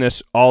doing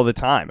this all the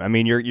time? I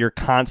mean, you're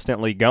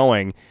constantly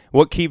going.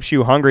 What keeps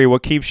you hungry?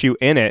 What keeps you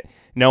in it,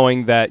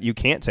 knowing that you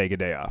can't take a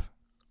day off?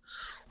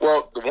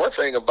 Well, the one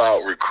thing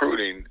about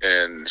recruiting,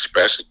 and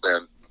especially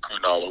been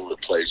recruiting all over the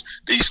place,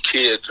 these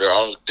kids are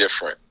all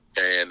different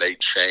and they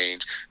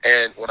change.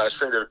 And when I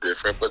say they're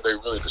different, but they're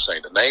really the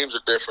same. The names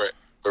are different,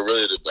 but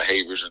really the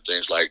behaviors and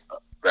things like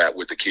that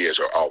with the kids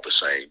are all the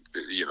same.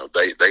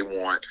 They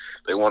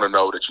want to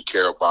know that you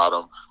care about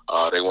them.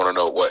 They want to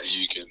know what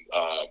you can,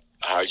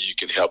 how you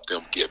can help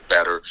them get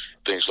better,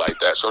 things like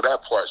that. So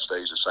that part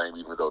stays the same,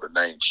 even though the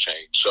names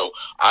change. So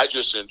I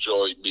just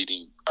enjoy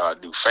meeting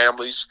new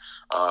families.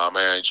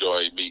 I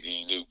enjoy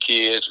meeting new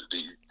kids.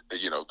 The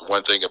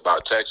one thing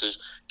about Texas,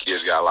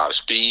 kids got a lot of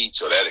speed,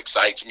 so that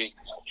excites me.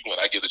 when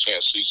I get a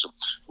chance to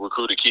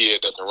recruit a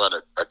kid that can run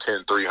a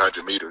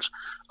 10-300 meters,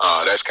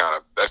 that's kind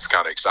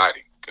of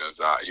exciting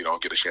because you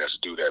don't get a chance to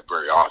do that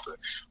very often.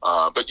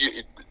 But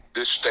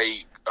this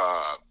state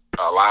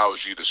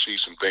allows you to see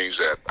some things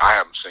that I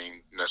haven't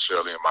seen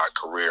necessarily in my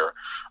career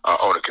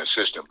on a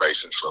consistent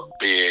basis. So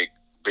being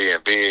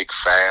big,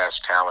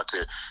 fast,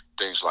 talented,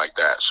 things like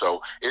that.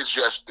 So it's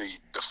just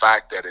the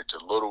fact that it's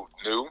a little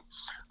new,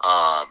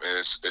 and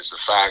it's the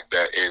fact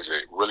that is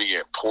it really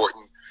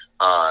important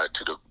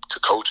to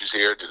coaches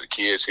here, to the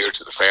kids here,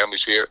 to the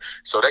families here.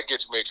 So that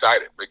gets me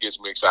excited.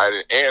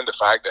 And the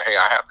fact that, hey,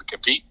 I have to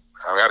compete.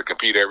 I got to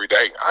compete every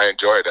day. I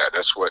enjoy that.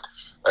 That's why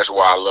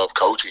I love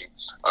coaching.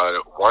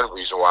 One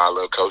reason why I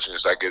love coaching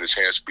is I get a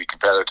chance to be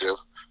competitive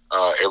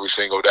every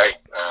single day.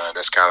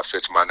 That's kind of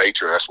fits my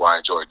nature. That's why I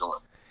enjoy doing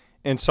it.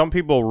 And some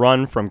people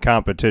run from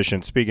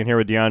competition. Speaking here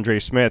with DeAndre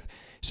Smith,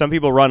 some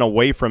people run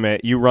away from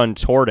it. You run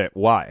toward it.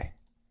 Why?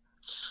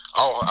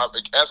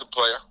 As a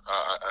player,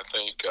 I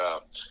think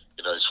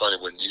it's funny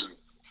when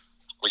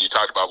you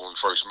talked about when we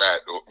first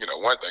met.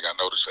 One thing I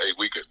noticed, hey,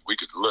 we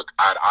could look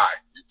eye to eye.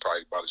 You're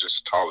probably about just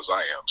as tall as I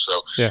am.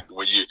 So yeah.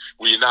 When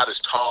you're not as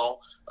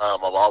tall,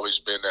 I've always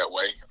been that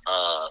way.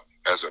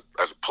 As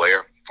a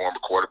player, former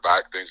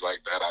quarterback, things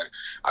like that.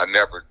 I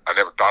never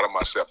thought of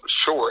myself as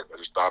short. I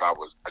just thought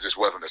I just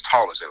wasn't as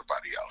tall as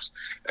everybody else.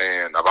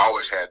 And I've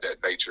always had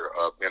that nature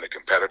of being a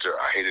competitor.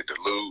 I hated to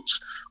lose.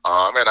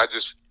 And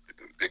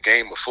the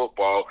game of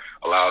football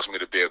allows me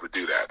to be able to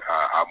do that.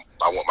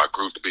 I want my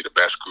group to be the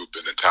best group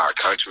in the entire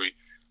country.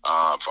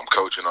 If I'm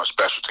coaching on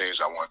special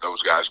teams, I want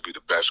those guys to be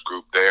the best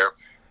group there.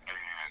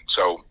 And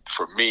so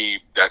for me,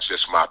 that's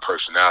just my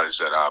personality, is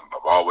that I've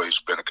always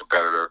been a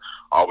competitor,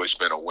 always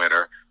been a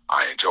winner.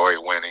 I enjoy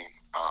winning.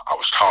 I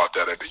was taught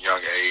that at a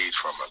young age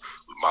from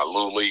my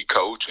little league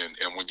coach. And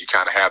when you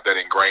kind of have that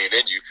ingrained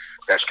in you,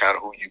 that's kind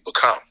of who you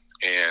become.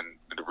 And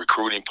the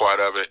recruiting part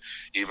of it,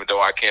 even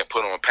though I can't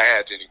put on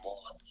pads anymore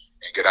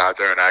and get out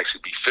there and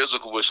actually be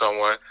physical with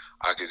someone,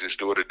 I can just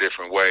do it a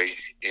different way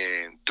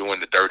in doing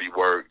the dirty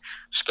work,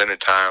 spending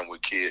time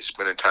with kids,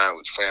 spending time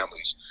with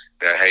families,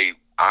 that, hey,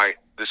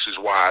 this is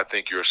why I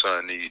think your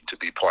son needs to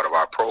be part of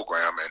our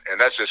program. And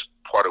that's just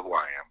part of who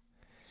I am.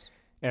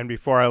 And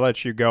before I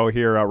let you go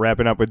here,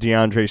 wrapping up with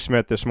DeAndre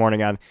Smith this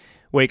morning on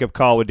Wake Up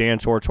Call with Dan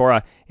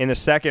Tortora, in the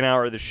second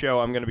hour of the show,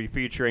 I'm going to be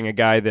featuring a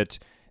guy that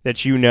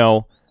you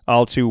know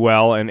all too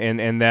well,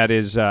 and that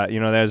is that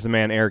is the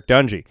man Eric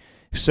Dungey.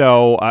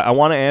 So I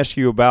want to ask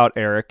you about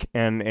Eric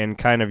and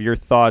kind of your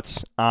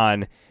thoughts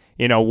on,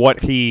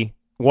 what he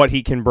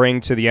can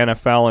bring to the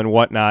NFL and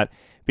whatnot,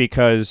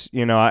 because,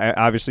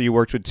 obviously you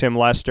worked with Tim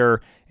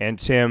Lester, and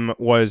Tim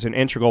was an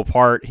integral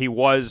part. He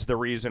was the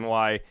reason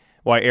why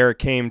Eric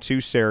came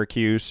to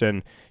Syracuse,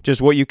 and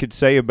just what you could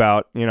say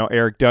about,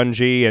 Eric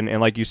Dungey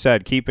and like you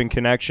said, keeping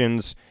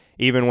connections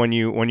even when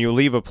you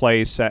leave a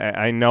place.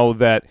 I know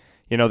that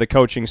the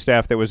coaching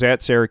staff that was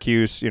at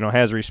Syracuse,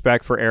 has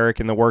respect for Eric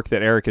and the work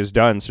that Eric has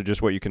done. So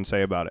just what you can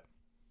say about it.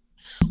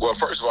 Well,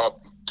 first of all,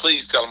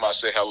 please tell him I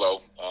say hello.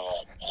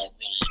 I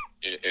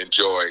really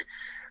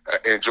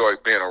enjoy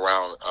being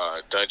around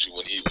Dungey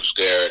when he was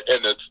there.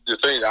 And the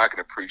thing that I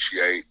can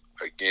appreciate,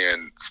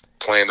 again,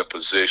 playing the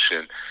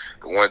position,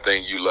 the one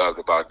thing you loved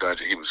about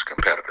Dungey, he was a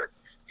competitor.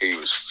 He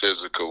was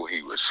physical.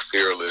 He was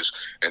fearless.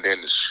 And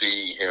then to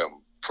see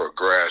him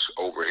progress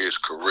over his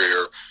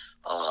career,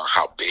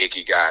 how big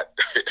he got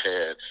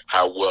and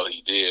how well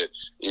he did.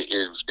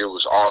 It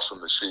was awesome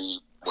to see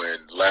when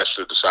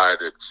Lester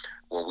decided,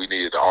 when we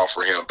needed to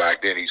offer him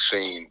back then, he's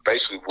seen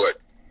basically what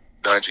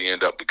Dungey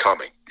ended up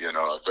becoming.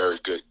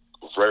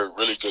 A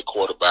really good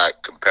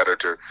quarterback,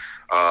 competitor,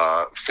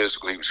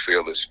 physically he was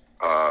fearless.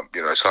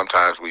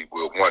 Sometimes we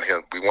wanted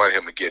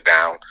him to get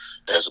down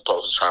as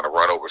opposed to trying to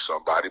run over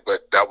somebody,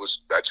 but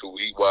that's who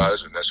he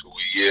was, and that's who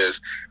he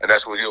is, and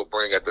that's what he'll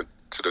bring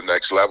to the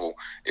next level,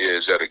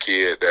 is that a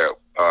kid that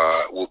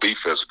will be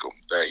physical,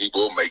 that he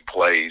will make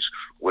plays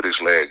with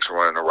his legs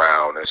running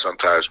around, and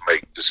sometimes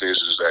make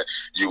decisions that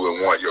you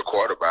would want your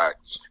quarterback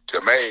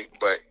to make.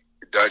 But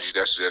Dungey,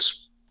 that's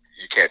just,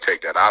 you can't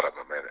take that out of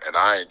him, and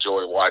I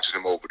enjoy watching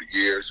him over the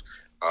years.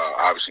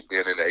 Obviously,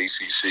 being in the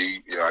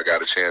ACC, I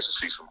got a chance to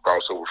see some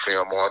crossover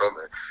film on him,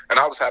 and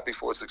I was happy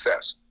for his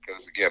success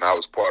because, again, I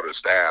was part of the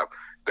staff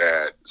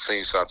that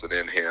seen something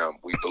in him.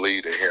 We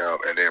believed in him,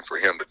 and then for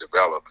him to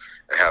develop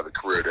and have the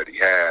career that he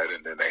had,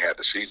 and then they had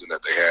the season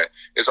that they had,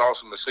 it's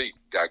awesome to see.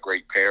 Got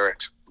great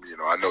parents.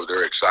 I know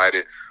they're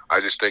excited. I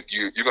just think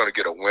you're going to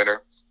get a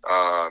winner.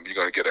 You're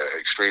going to get an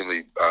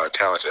extremely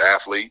talented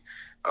athlete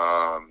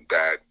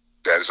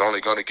that is only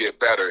going to get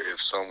better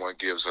if someone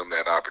gives him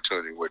that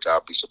opportunity, which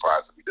I'll be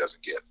surprised if he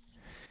doesn't get.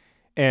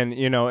 And,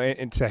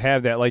 and to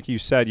have that, like you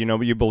said,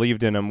 you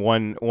believed in him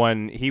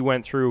when he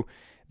went through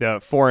the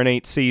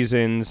 4-8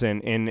 seasons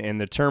and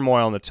the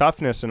turmoil and the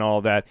toughness and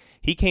all that.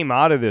 He came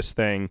out of this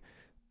thing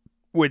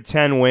with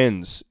 10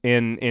 wins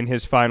in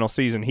his final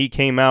season. He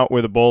came out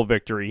with a bowl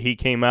victory. He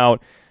came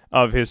out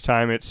of his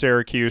time at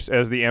Syracuse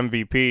as the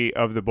MVP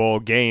of the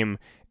bowl game.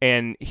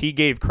 And he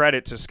gave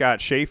credit to Scott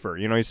Schaefer.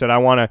 He said, I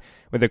want to,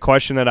 with the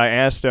question that I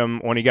asked him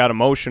when he got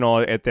emotional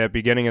at the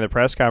beginning of the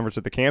press conference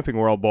at the Camping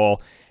World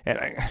Bowl,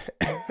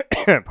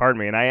 and pardon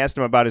me, and I asked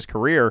him about his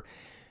career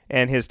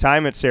and his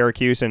time at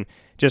Syracuse and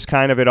just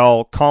kind of it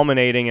all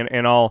culminating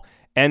and all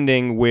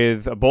ending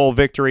with a bowl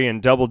victory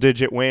and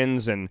double-digit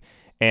wins and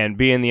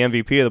being the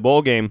MVP of the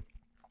bowl game.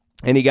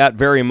 And he got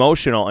very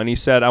emotional, and he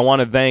said, I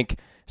want to thank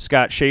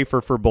Scott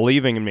Schaefer for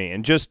believing in me.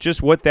 And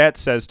just what that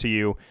says to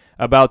you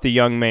about the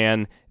young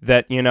man,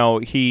 that,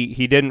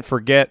 he didn't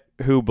forget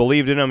who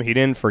believed in him. He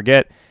didn't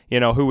forget,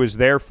 who was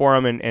there for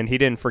him, and he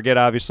didn't forget,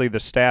 obviously, the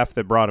staff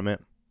that brought him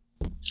in.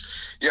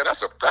 Yeah,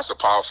 that's a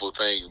powerful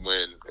thing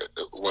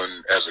when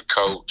as a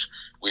coach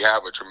we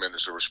have a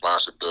tremendous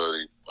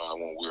responsibility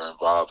when we're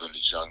involved in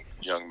these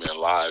young men's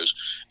lives,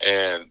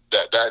 and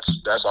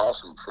that's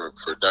awesome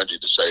for Dungy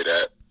to say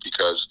that,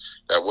 because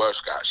that was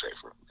Scott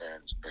Schaefer,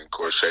 and of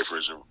course Schaefer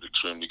is an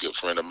extremely good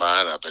friend of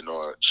mine. I've been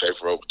knowing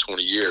Schaefer over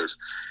 20 years,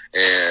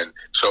 and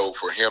so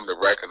for him to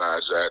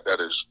recognize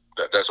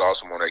that's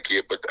awesome on that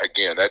kid. But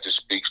again, that just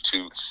speaks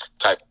to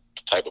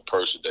type of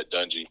person that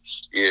Dungy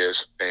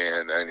is,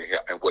 and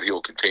what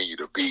he'll continue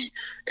to be.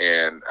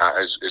 And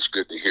it's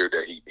good to hear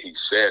that he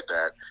said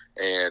that,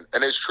 and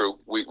it's true.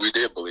 We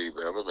did believe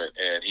in him,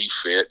 and he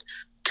fit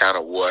kind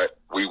of what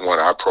we want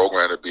our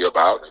program to be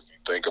about. If you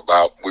think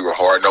about, we were a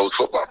hard-nosed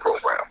football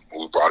program.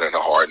 We brought in a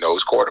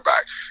hard-nosed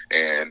quarterback,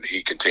 and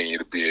he continued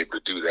to be able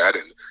to do that.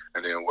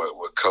 And then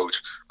what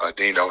Coach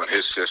Dino and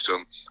his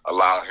system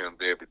allowed him to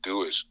be able to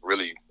do is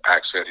really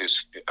accent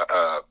his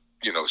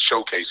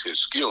showcase his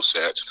skill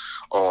sets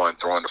on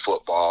throwing the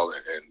football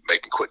and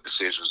making quick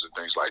decisions and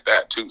things like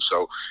that too.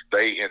 So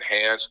they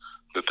enhance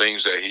the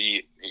things that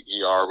he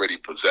already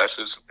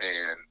possesses.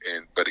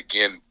 But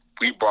again,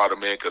 we brought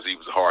him in because he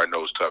was a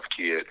hard-nosed, tough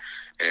kid,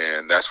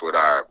 and that's what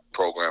our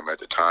program at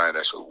the time,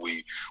 that's what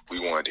we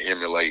wanted to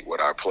emulate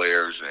with our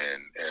players,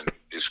 and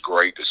it's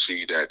great to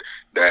see that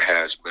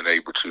has been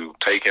able to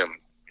take him,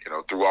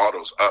 through all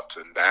those ups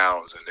and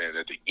downs, and then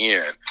at the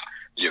end,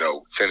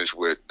 finish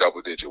with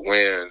double-digit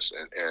wins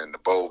and the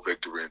bowl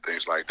victory and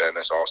things like that. And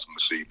that's awesome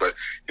to see. But,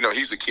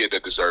 he's a kid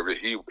that deserved it.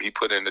 He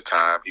put in the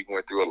time. He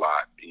went through a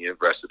lot. He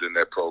invested in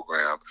that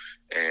program.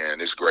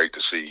 And it's great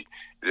to see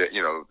that,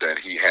 that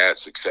he had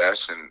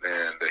success and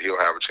that he'll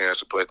have a chance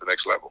to play at the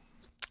next level.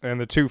 And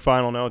the two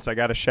final notes, I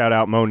got to shout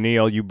out Mo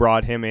Neal. You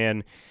brought him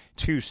in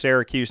to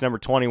Syracuse, number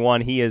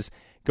 21. He is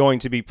going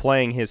to be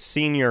playing his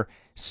senior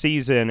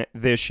season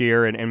this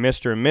year. And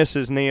Mr. and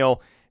Mrs.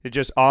 Neal, it's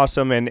just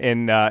awesome,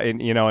 and obviously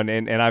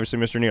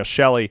Mr. Neil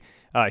Shelley,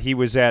 he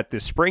was at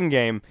the spring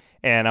game,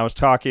 and I was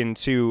talking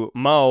to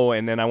Mo,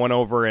 and then I went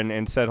over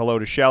and said hello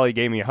to Shelley,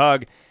 gave me a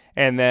hug,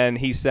 and then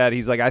he's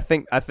like, I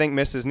think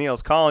Mrs.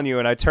 Neal's calling you,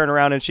 and I turn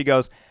around and she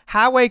goes,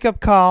 hi, wake up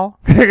call.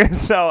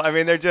 So I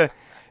mean,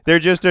 they're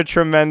just a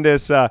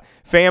tremendous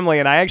family,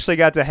 and I actually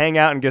got to hang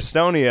out in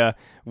Gastonia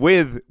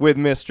with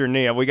Mr.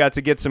 Neal. We got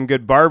to get some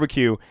good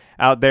barbecue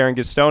out there in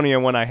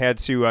Gastonia when I had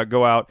to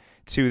go out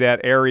to that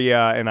area,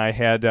 and I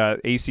had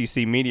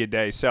ACC Media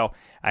Day, so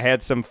I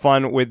had some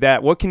fun with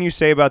that. What can you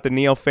say about the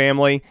Neal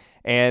family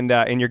and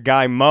your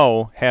guy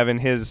Mo having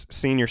his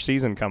senior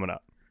season coming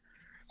up?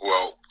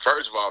 Well,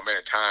 first of all,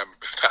 man, time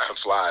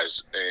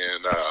flies,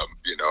 and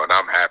and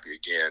I'm happy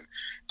again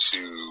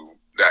to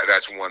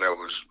that's one that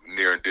was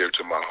near and dear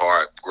to my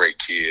heart. Great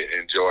kid.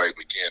 Enjoy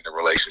again the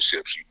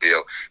relationships you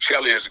build.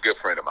 Shelley is a good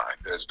friend of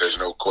mine. There's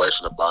no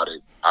question about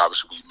it.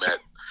 Obviously, we met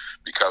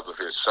because of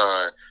his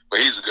son, but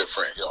he's a good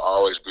friend. He'll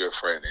always be a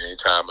friend.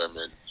 Anytime I'm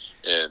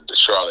in the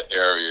Charlotte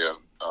area,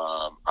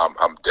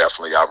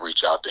 I'll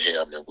reach out to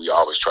him, and we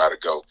always try to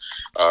go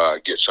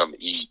get something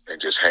to eat and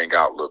just hang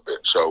out a little bit.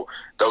 So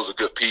those are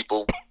good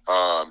people.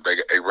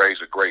 They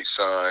raise a great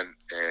son,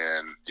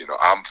 and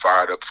I'm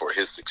fired up for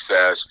his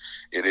success.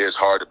 It is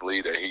hard to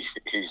believe that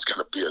he's going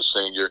to be a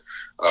senior.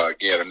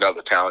 Again,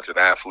 another talented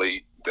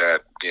athlete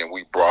that, again,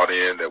 we brought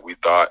in, that we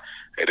thought,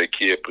 hey, that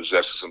kid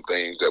possesses some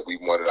things that we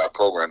wanted our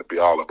program to be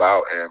all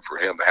about, and for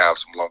him to have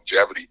some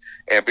longevity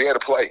and be able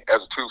to play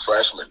as a true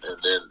freshman, and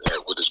then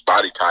with his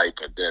body type,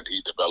 and then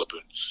he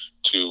developing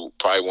to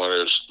probably one of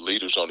those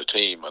leaders on the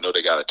team. I know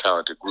they got a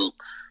talented group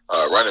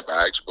running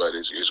backs, but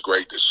it's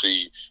great to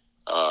see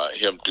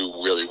him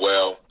do really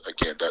well.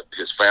 Again, that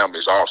his family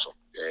is awesome,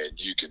 and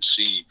you can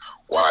see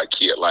why a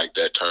kid like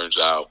that turns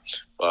out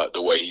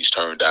the way he's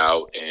turned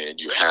out, and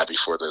you're happy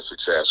for their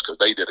success because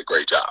they did a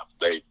great job.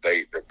 They're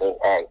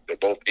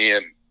both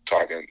in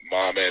talking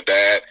mom and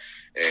dad,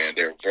 and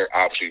they're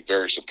obviously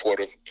very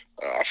supportive.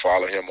 I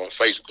follow him on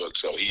Facebook,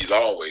 so he's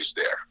always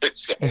there.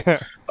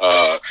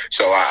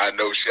 So I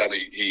know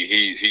Shelley.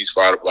 He's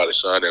fired up about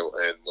his son, and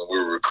when we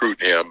were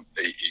recruiting him,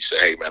 he said,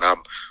 "Hey man,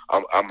 I'm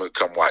gonna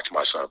come watch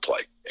my son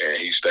play," and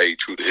he stayed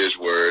true to his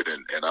word,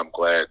 and I'm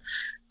glad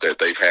that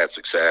they've had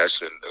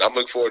success, and I'm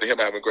looking forward to him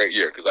having a great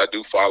year because I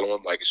do follow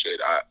him. Like I said,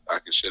 I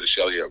consider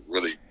Shelley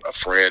a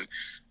friend,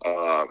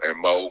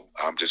 and Mo,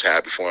 I'm just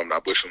happy for him, and I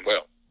wish him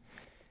well.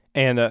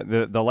 And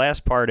the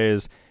last part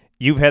is,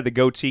 you've had the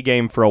goatee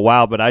game for a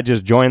while, but I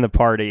just joined the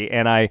party,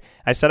 and I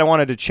said I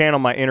wanted to channel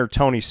my inner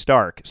Tony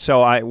Stark.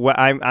 So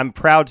I'm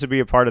proud to be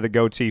a part of the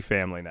goatee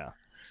family now.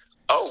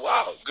 Oh,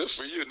 wow. Good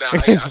for you. Now,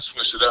 hey, I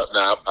switched it up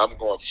now. I'm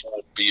going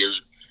full beard.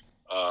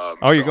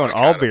 You're going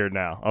all beard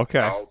now. Okay.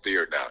 All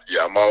beard now.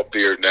 Yeah, I'm all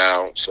beard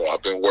now. So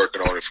I've been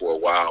working on it for a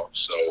while.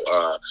 So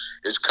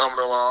it's coming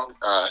along.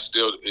 I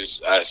still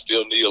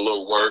need a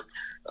little work.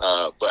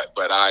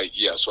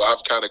 So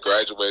I've kind of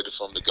graduated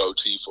from the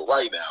goatee for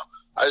right now.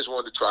 I just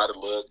wanted to try to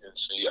look and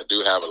see. I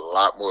do have a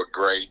lot more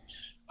gray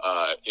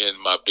in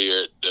my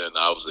beard than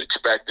I was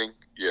expecting,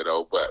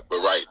 but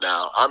right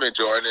now I'm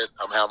enjoying it.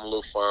 I'm having a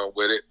little fun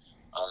with it.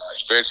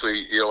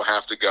 Eventually it'll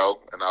have to go,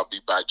 and I'll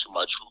be back to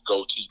my true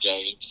goatee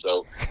game.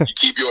 So you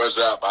keep yours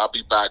up. I'll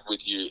be back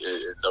with you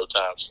in no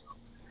time soon.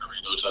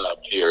 No time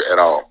here at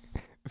all.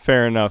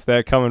 Fair enough.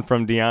 That coming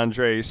from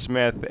DeAndre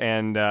Smith,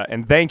 and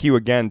thank you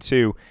again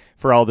too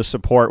for all the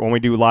support when we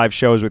do live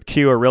shows with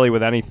Q or really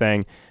with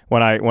anything.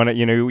 When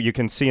you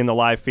can see in the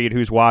live feed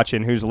who's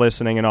watching, who's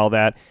listening, and all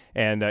that.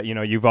 And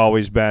you've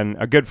always been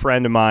a good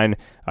friend of mine,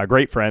 a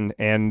great friend,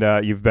 and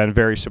you've been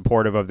very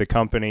supportive of the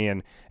company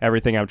and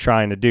everything I'm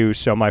trying to do.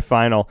 So my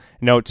final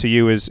note to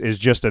you is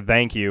just a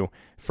thank you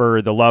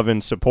for the love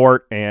and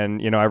support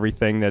and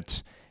everything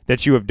that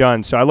you have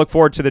done. So I look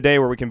forward to the day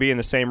where we can be in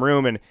the same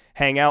room and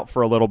hang out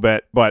for a little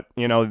bit. But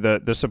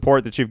the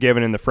support that you've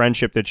given and the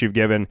friendship that you've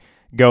given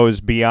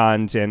goes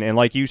beyond. And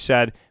like you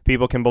said,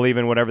 people can believe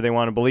in whatever they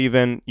want to believe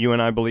in. You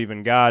and I believe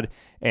in God,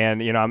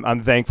 and I'm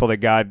thankful that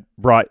God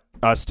brought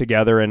us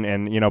together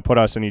and put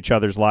us in each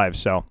other's lives.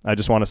 So I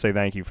just want to say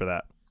thank you for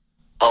that.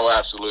 Oh,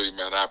 absolutely,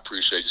 man. I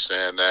appreciate you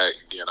saying that.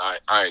 Again,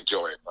 I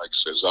enjoy it. Like I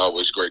said, it's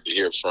always great to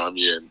hear from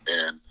you.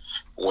 And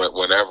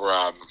whenever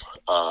I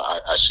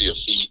see a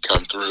feed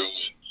come through,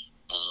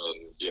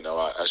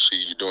 I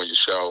see you doing your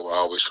show, I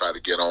always try to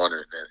get on it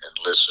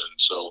and listen.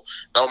 So,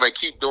 no, man,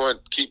 keep doing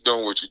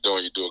what you're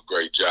doing. You do a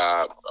great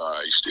job.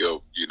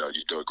 You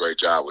do a great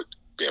job with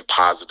being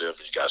positive.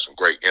 You got some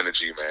great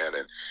energy, man,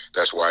 and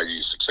that's why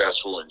you're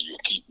successful and you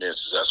keep being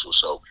successful.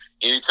 So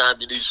anytime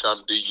you need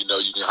something to do,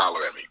 you can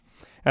holler at me.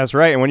 That's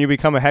right. And when you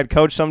become a head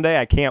coach someday,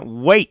 I can't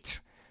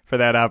wait for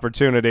that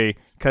opportunity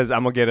because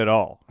I'm going to get it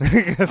all.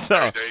 So.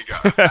 Right, there you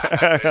go.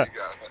 There you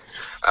go.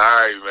 All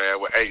right, man.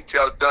 Well, hey,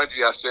 tell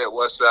Dungy I said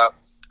what's up.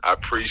 I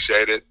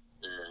appreciate it.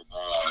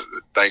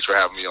 And thanks for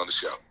having me on the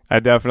show. I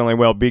definitely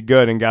will. Be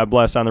good, and God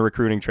bless on the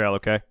recruiting trail,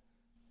 okay?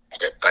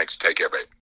 Okay, thanks. Take care, babe.